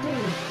me.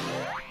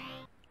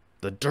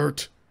 The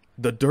dirt!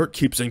 The dirt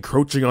keeps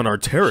encroaching on our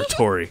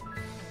territory!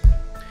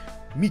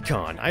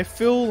 Mikan, I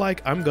feel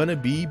like I'm gonna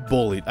be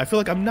bullied. I feel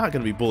like I'm not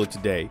gonna be bullied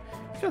today.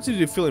 You guys seem to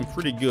be feeling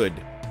pretty good.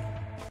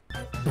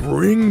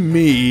 Bring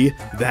me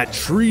that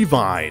tree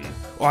vine,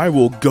 or I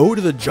will go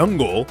to the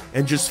jungle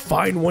and just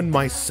find one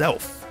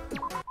myself.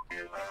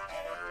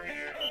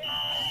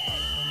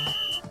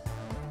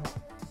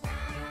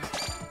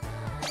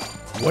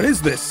 What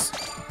is this?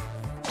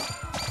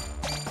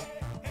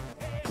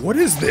 What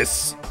is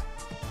this?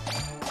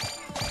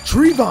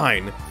 Tree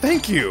vine!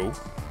 Thank you!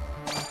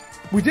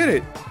 We did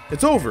it!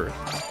 It's over!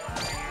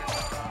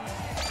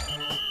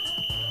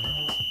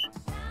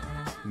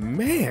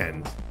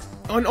 Man!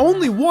 And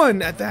only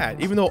one at that,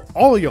 even though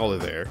all of y'all are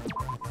there.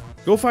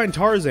 Go find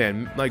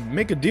Tarzan, like,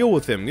 make a deal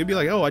with him. He'd be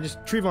like, oh, I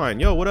just Trevine,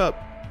 yo, what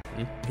up?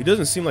 He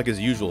doesn't seem like his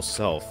usual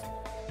self.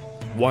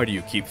 Why do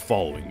you keep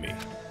following me?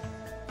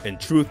 In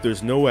truth,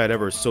 there's no way I'd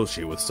ever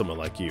associate with someone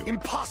like you.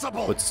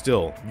 Impossible! But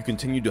still, you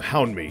continue to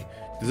hound me.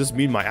 Does this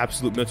mean my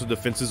absolute mental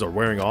defenses are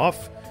wearing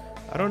off?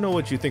 I don't know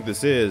what you think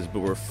this is, but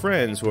we're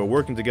friends who are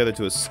working together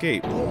to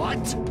escape.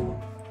 What?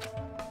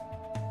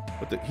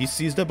 But he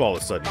seized up all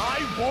of a sudden.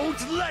 I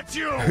won't let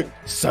you!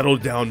 Settle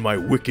down, my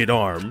wicked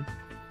arm.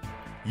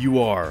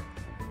 You are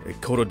a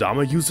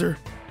Kododama user?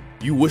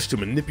 You wish to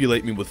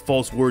manipulate me with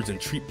false words and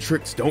cheap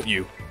tricks, don't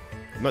you?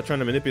 I'm not trying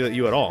to manipulate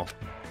you at all.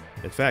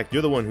 In fact,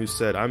 you're the one who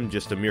said I'm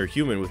just a mere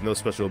human with no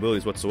special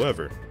abilities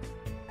whatsoever.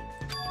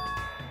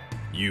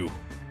 You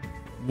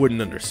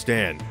wouldn't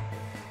understand.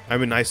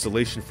 I'm in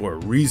isolation for a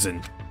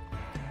reason.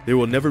 There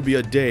will never be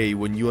a day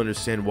when you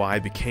understand why I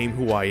became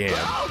who I am.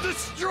 I'll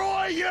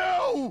destroy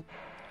you!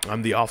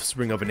 I'm the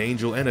offspring of an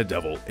angel and a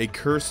devil, a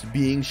cursed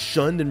being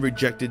shunned and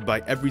rejected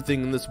by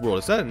everything in this world.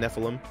 Is that a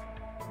Nephilim?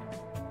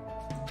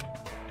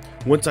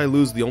 Once I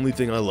lose the only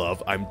thing I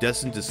love, I'm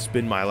destined to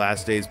spend my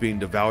last days being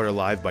devoured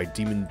alive by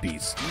demon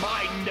beasts.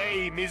 My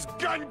name is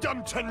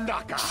Gundam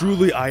Tanaka!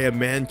 Truly, I am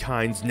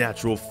mankind's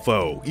natural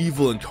foe,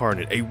 evil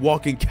incarnate, a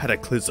walking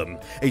cataclysm,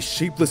 a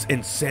shapeless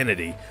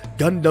insanity,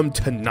 Gundam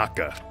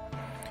Tanaka.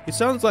 He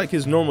sounds like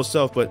his normal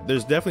self, but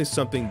there's definitely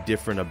something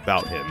different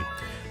about him.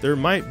 There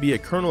might be a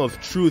kernel of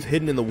truth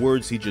hidden in the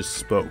words he just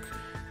spoke.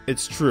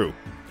 It's true.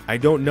 I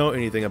don't know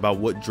anything about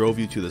what drove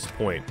you to this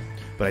point,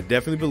 but I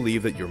definitely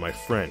believe that you're my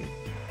friend.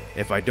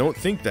 If I don't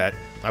think that,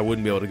 I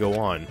wouldn't be able to go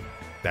on.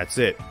 That's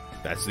it.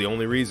 That's the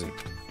only reason.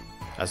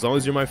 As long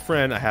as you're my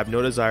friend, I have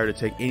no desire to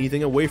take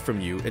anything away from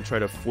you and try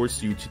to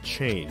force you to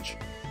change.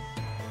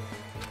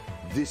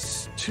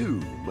 This, too,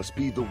 must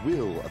be the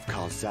will of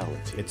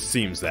causality. It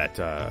seems that,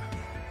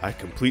 I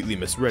completely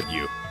misread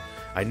you.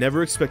 I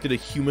never expected a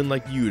human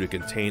like you to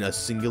contain a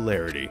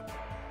singularity.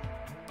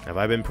 Have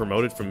I been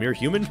promoted from mere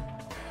human?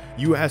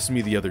 You asked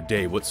me the other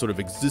day what sort of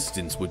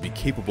existence would be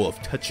capable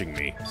of touching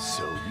me.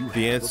 So you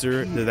The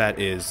answer to that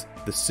is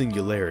the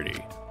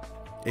singularity.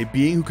 A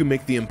being who can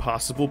make the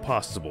impossible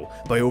possible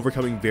by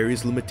overcoming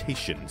various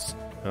limitations.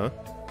 Huh?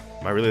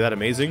 Am I really that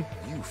amazing?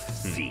 You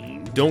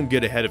fiend. Don't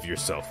get ahead of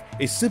yourself.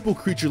 A simple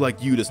creature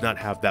like you does not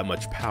have that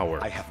much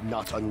power. I have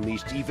not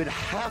unleashed even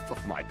half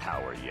of my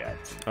power yet.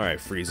 Alright,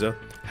 Frieza.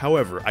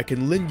 However, I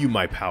can lend you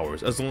my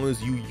powers as long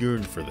as you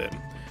yearn for them.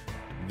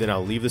 Then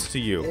I'll leave this to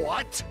you.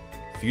 What?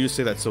 For you to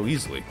say that so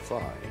easily.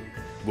 Fine.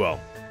 Well,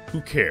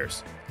 who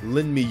cares?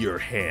 Lend me your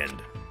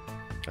hand.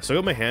 I stuck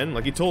out my hand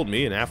like he told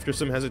me, and after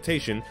some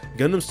hesitation,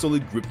 Gundam slowly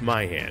gripped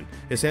my hand.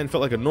 His hand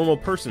felt like a normal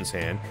person's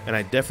hand, and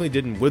I definitely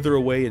didn't wither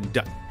away and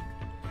die.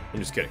 I'm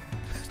just kidding.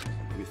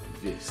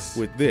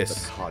 With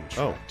this, the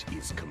contract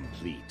is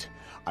complete.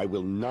 I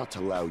will not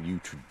allow you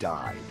to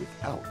die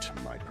without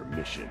my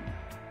permission.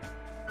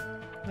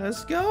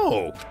 Let's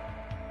go.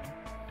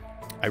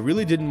 I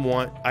really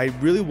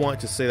want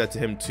to say that to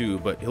him too,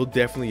 but he'll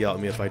definitely yell at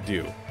me if I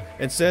do.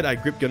 Instead, I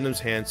gripped Gundam's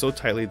hand so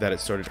tightly that it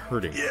started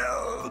hurting.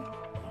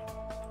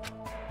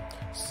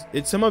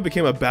 It somehow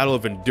became a battle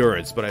of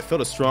endurance, but I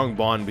felt a strong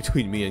bond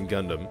between me and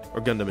Gundam,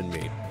 or Gundam and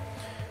me.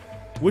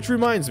 Which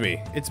reminds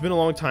me, it's been a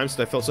long time since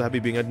I felt so happy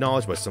being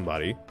acknowledged by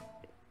somebody.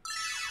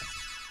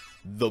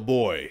 The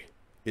boy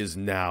is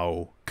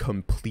now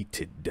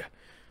completed.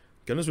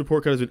 Gundam's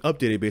report card has been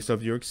updated based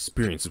off your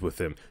experiences with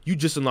him. You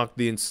just unlocked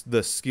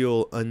the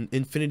skill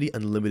Infinity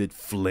Unlimited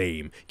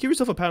Flame. Give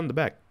yourself a pat on the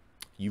back.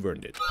 You've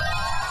earned it.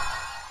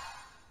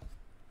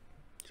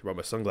 I brought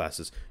my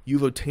sunglasses.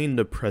 You've obtained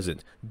the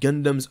present.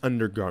 Gundam's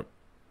undergarment.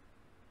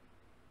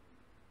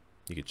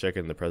 You can check it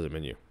in the present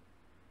menu.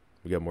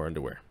 We got more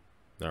underwear.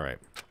 Alright.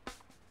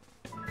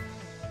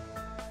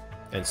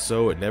 And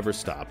so it never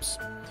stops.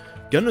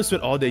 Gundam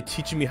spent all day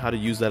teaching me how to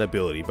use that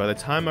ability. By the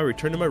time I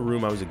returned to my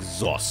room, I was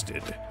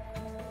exhausted.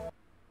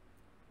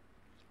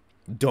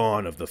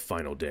 Dawn of the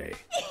final day.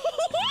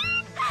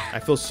 I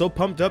feel so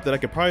pumped up that I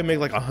could probably make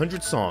like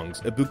 100 songs.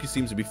 Ibuki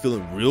seems to be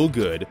feeling real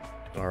good.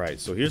 Alright,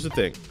 so here's the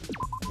thing.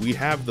 We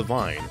have the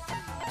vine.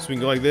 So we can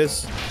go like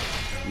this.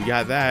 We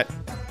got that.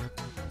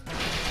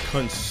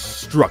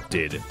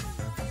 Constructed.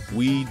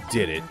 We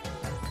did it.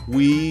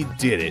 We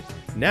did it.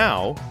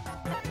 Now,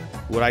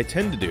 what I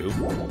tend to do,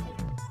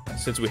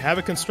 since we have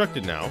it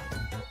constructed now,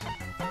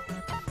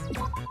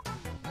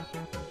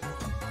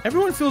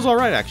 everyone feels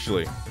alright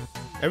actually.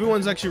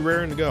 Everyone's actually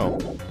raring to go.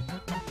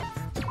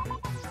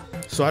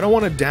 So I don't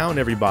want to down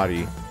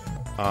everybody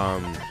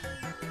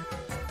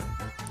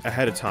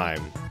ahead of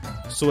time.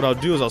 So what I'll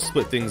do is I'll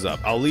split things up.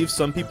 I'll leave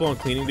some people on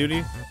cleaning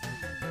duty,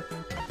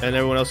 and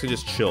everyone else can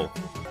just chill.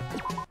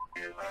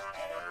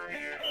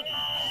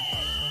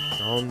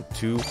 On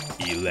to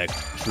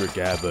Electric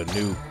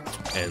Avenue,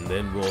 and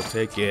then we'll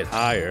take it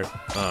higher.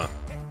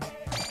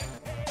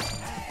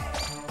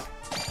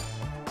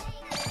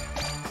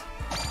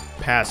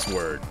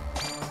 Password.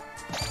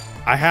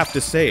 I have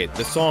to say it.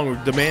 The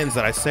song demands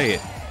that I say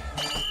it.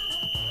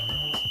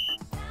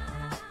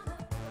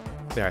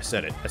 There, I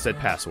said it. I said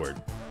password.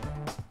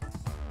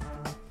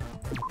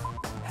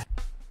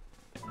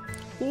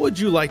 What would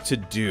you like to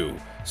do?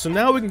 So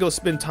now we can go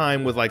spend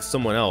time with like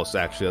someone else,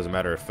 actually, as a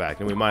matter of fact.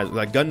 And we might,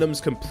 like, Gundam's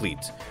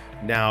complete.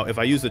 Now, if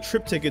I use the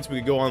trip tickets, we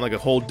could go on like a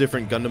whole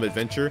different Gundam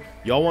adventure.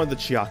 Y'all wanted the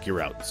Chiaki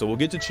route, so we'll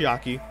get to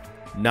Chiaki.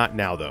 Not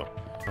now, though.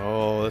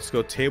 Oh, let's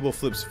go Table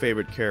Flip's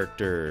favorite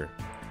character.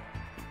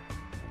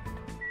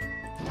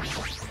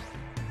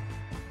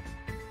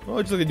 Oh,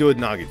 I'd just like to do with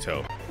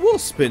Nagito. We'll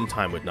spend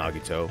time with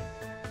Nagito.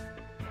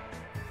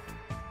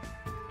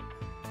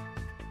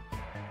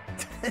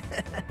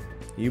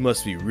 You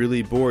must be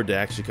really bored to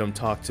actually come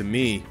talk to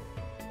me.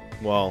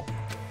 Well,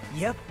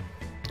 Yep.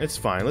 it's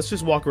fine. Let's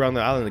just walk around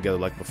the island together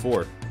like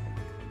before.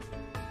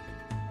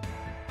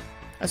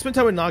 I spent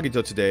time with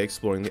Nagito today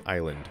exploring the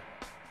island.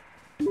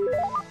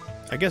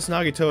 I guess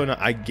Nagito and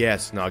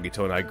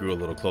I grew a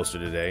little closer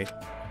today.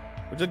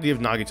 Would you like to give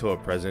Nagito a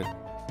present?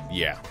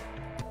 Yeah.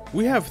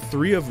 We have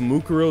 3 of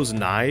Mukuro's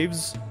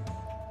knives.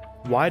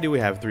 Why do we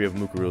have 3 of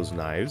Mukuro's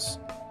knives?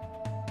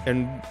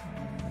 And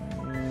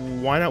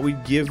why not we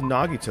give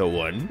Nagito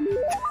one?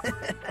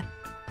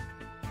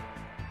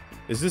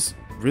 Is this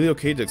really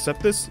okay to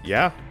accept this?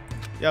 Yeah.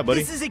 Yeah,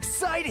 buddy. This is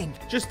exciting.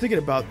 Just thinking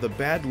about the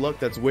bad luck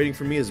that's waiting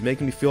for me is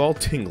making me feel all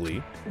tingly.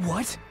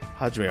 What?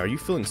 Hajime, are you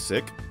feeling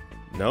sick?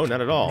 No,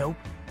 not at all. Nope.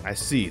 I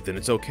see, then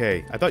it's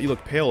okay. I thought you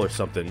looked pale or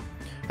something.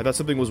 I thought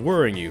something was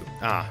worrying you.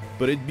 Ah,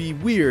 but it'd be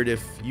weird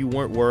if you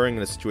weren't worrying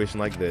in a situation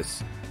like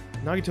this.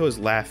 Nagito is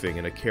laughing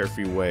in a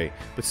carefree way,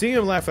 but seeing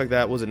him laugh like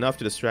that was enough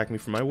to distract me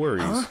from my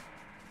worries. Huh?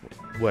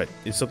 What,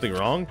 is something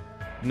wrong?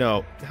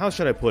 No, how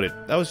should I put it?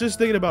 I was just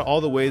thinking about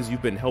all the ways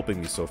you've been helping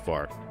me so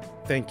far.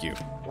 Thank you.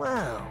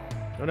 Wow.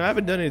 And I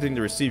haven't done anything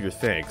to receive your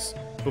thanks,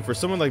 but for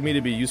someone like me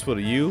to be useful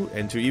to you,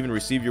 and to even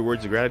receive your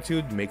words of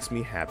gratitude, makes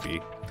me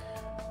happy.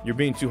 You're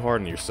being too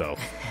hard on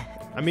yourself.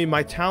 I mean,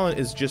 my talent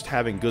is just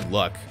having good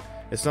luck.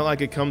 It's not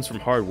like it comes from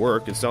hard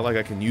work, it's not like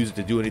I can use it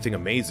to do anything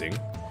amazing.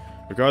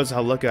 Regardless of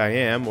how lucky I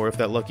am, or if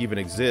that luck even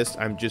exists,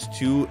 I'm just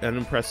too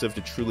unimpressive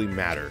to truly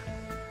matter.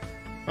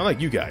 Unlike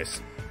you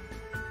guys.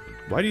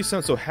 Why do you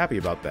sound so happy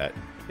about that?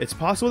 It's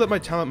possible that my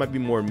talent might be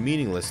more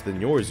meaningless than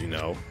yours, you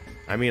know.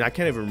 I mean, I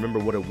can't even remember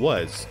what it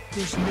was.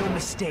 There's no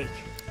mistake.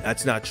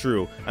 That's not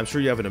true. I'm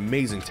sure you have an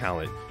amazing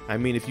talent. I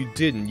mean, if you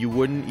didn't, you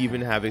wouldn't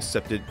even have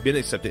been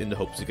accepted into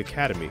Hopeseek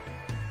Academy.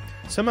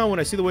 Somehow, when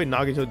I see the way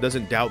Nagito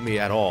doesn't doubt me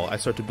at all, I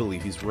start to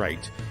believe he's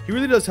right. He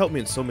really does help me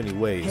in so many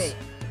ways. Hey.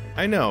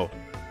 I know.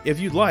 If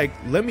you'd like,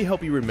 let me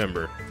help you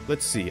remember.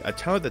 Let's see, a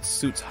talent that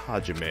suits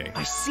Hajime.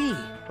 I see.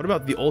 What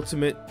about the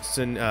ultimate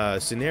I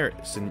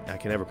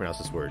can never pronounce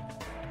this word.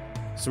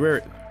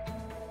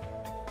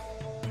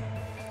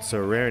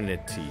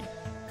 Serenity.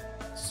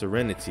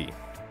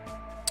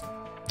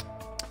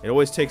 It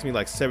always takes me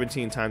like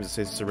 17 times to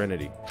say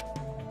serenity.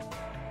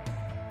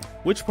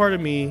 Which part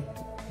of me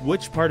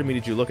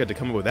did you look at to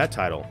come up with that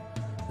title?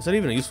 Is that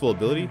even a useful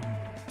ability?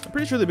 I'm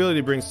pretty sure the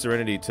ability to bring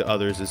serenity to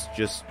others is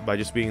just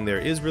being there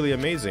is really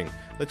amazing.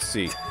 Let's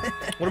see.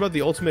 What about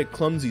the ultimate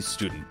clumsy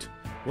student?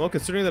 Well,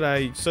 considering that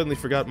I suddenly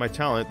forgot my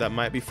talent, that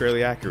might be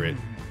fairly accurate.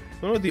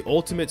 What about the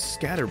ultimate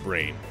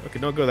scatterbrain? Okay,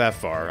 don't go that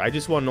far. I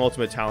just want an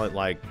ultimate talent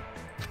like...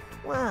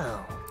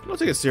 Wow. Don't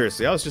take it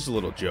seriously. That was just a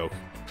little joke.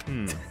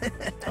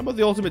 How about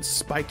the ultimate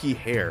spiky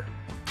hair?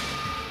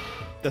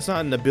 That's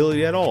not an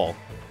ability at all.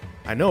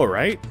 I know,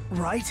 right?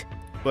 Right?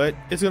 But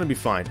it's gonna be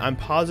fine. I'm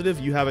positive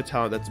you have a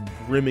talent that's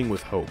brimming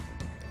with hope.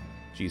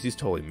 Jeez, he's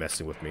totally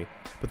messing with me.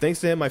 But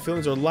thanks to him, my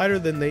feelings are lighter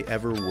than they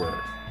ever were.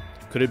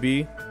 Could it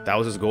be that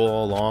was his goal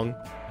all along?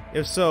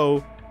 If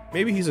so,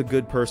 maybe he's a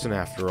good person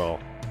after all.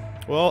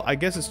 Well, I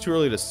guess it's too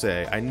early to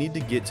say. I need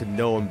to get to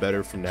know him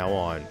better from now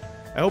on.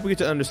 I hope we get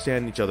to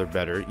understand each other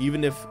better,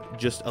 even if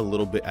just a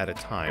little bit at a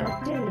time.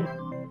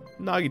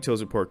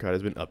 Nagito's report card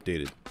has been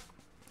updated.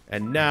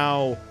 And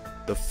now,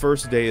 the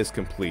first day is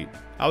complete.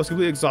 I was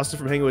completely exhausted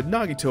from hanging with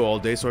Nagito all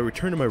day, so I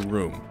returned to my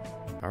room.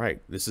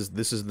 Alright, this is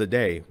the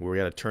day where we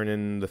gotta turn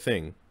in the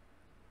thing.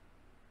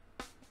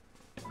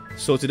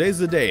 So today's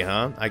the day,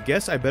 huh? I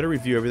guess I better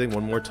review everything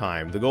one more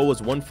time. The goal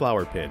was 1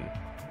 flower pin.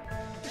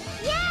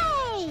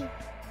 Yay!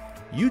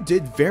 You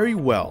did very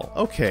well.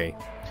 Okay.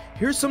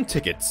 Here's some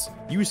tickets.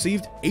 You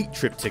received 8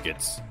 trip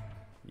tickets.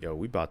 Yo,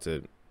 we about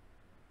to...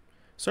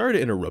 Sorry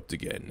to interrupt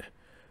again.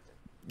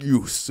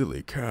 You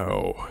silly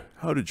cow.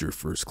 How did your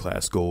first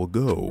class goal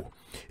go?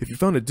 If you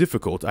found it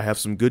difficult, I have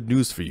some good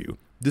news for you.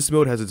 This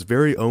mode has its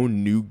very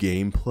own new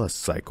game plus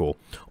cycle.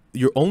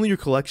 Only your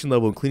collection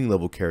level and cleaning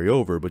level carry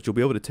over, but you'll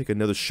be able to take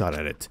another shot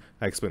at it.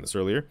 I explained this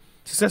earlier.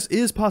 Success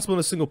is possible in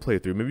a single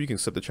playthrough. Maybe you can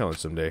accept the challenge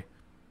someday.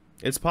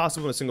 It's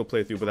possible in a single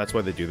playthrough, but that's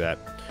why they do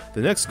that.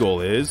 The next goal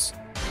is...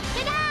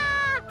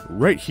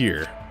 right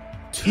here.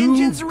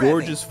 2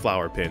 gorgeous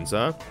flower pins,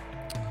 huh?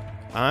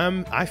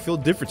 I feel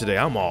different today.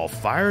 I'm all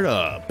fired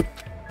up.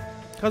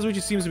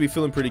 Kazuichi seems to be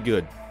feeling pretty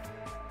good.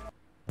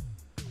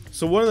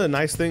 So one of the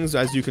nice things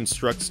as you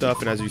construct stuff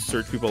and as you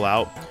search people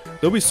out,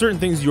 there'll be certain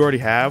things you already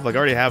have. Like I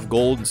already have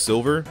gold and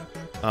silver.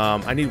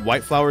 I need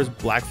white flowers,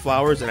 black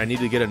flowers, and I need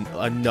to get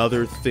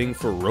another thing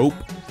for rope.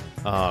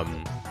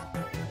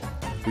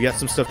 We got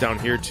some stuff down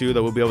here too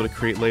that we'll be able to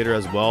create later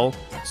as well.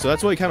 So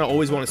that's why you kind of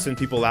always want to send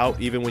people out,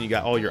 even when you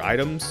got all your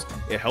items.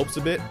 It helps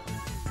a bit.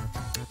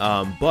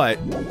 But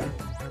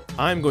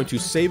I'm going to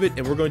save it,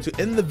 and we're going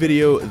to end the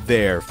video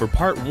there for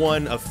part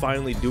 1 of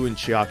finally doing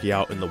Chiaki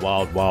out in the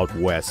Wild Wild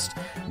West.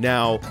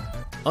 Now,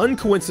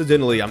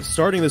 uncoincidentally, I'm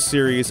starting this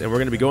series, and we're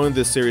going to be going to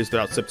this series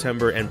throughout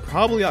September and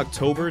probably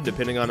October,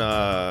 depending on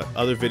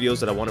other videos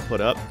that I want to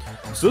put up.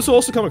 So this will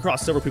also come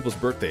across several people's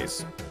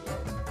birthdays,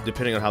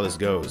 depending on how this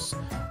goes.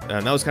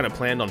 And that was kind of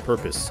planned on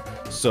purpose.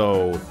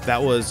 So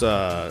that was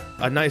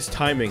a nice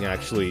timing,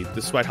 actually,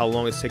 despite how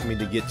long it's taken me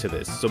to get to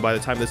this. So by the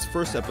time this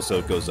first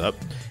episode goes up,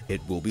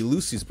 it will be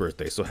Lucy's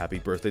birthday. So happy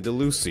birthday to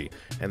Lucy.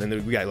 And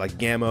then we got like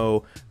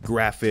Gammo,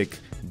 Graphic,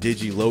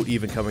 Digi, Load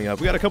even coming up.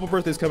 We got a couple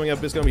birthdays coming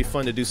up. It's going to be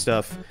fun to do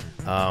stuff.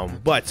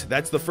 But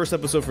that's the first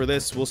episode for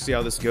this. We'll see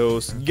how this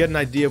goes. You get an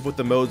idea of what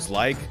the mode's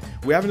like.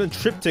 We haven't done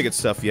trip ticket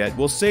stuff yet.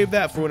 We'll save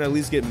that for when I at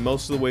least get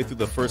most of the way through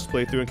the first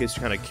playthrough in case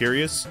you're kind of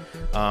curious.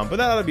 But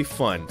that ought to be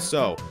fun.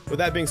 So with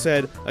that being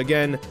said,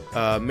 again,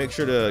 make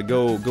sure to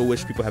go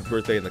wish people happy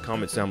birthday in the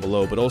comments down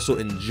below. But also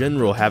in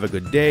general, have a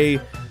good day.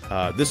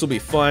 This will be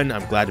fun.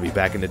 I'm glad to be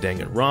back into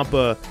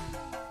Danganronpa.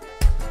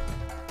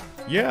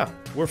 Yeah,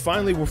 we're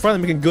finally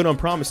making good on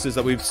promises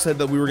that we've said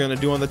that we were gonna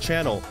do on the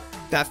channel.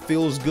 That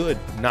feels good,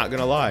 not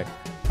gonna lie.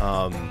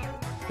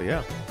 But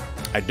yeah,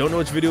 I don't know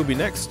which video will be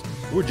next.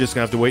 We're just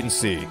gonna have to wait and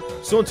see.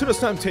 So until next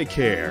time, take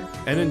care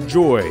and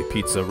enjoy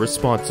pizza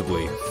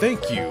responsibly.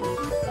 Thank you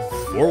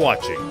for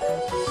watching.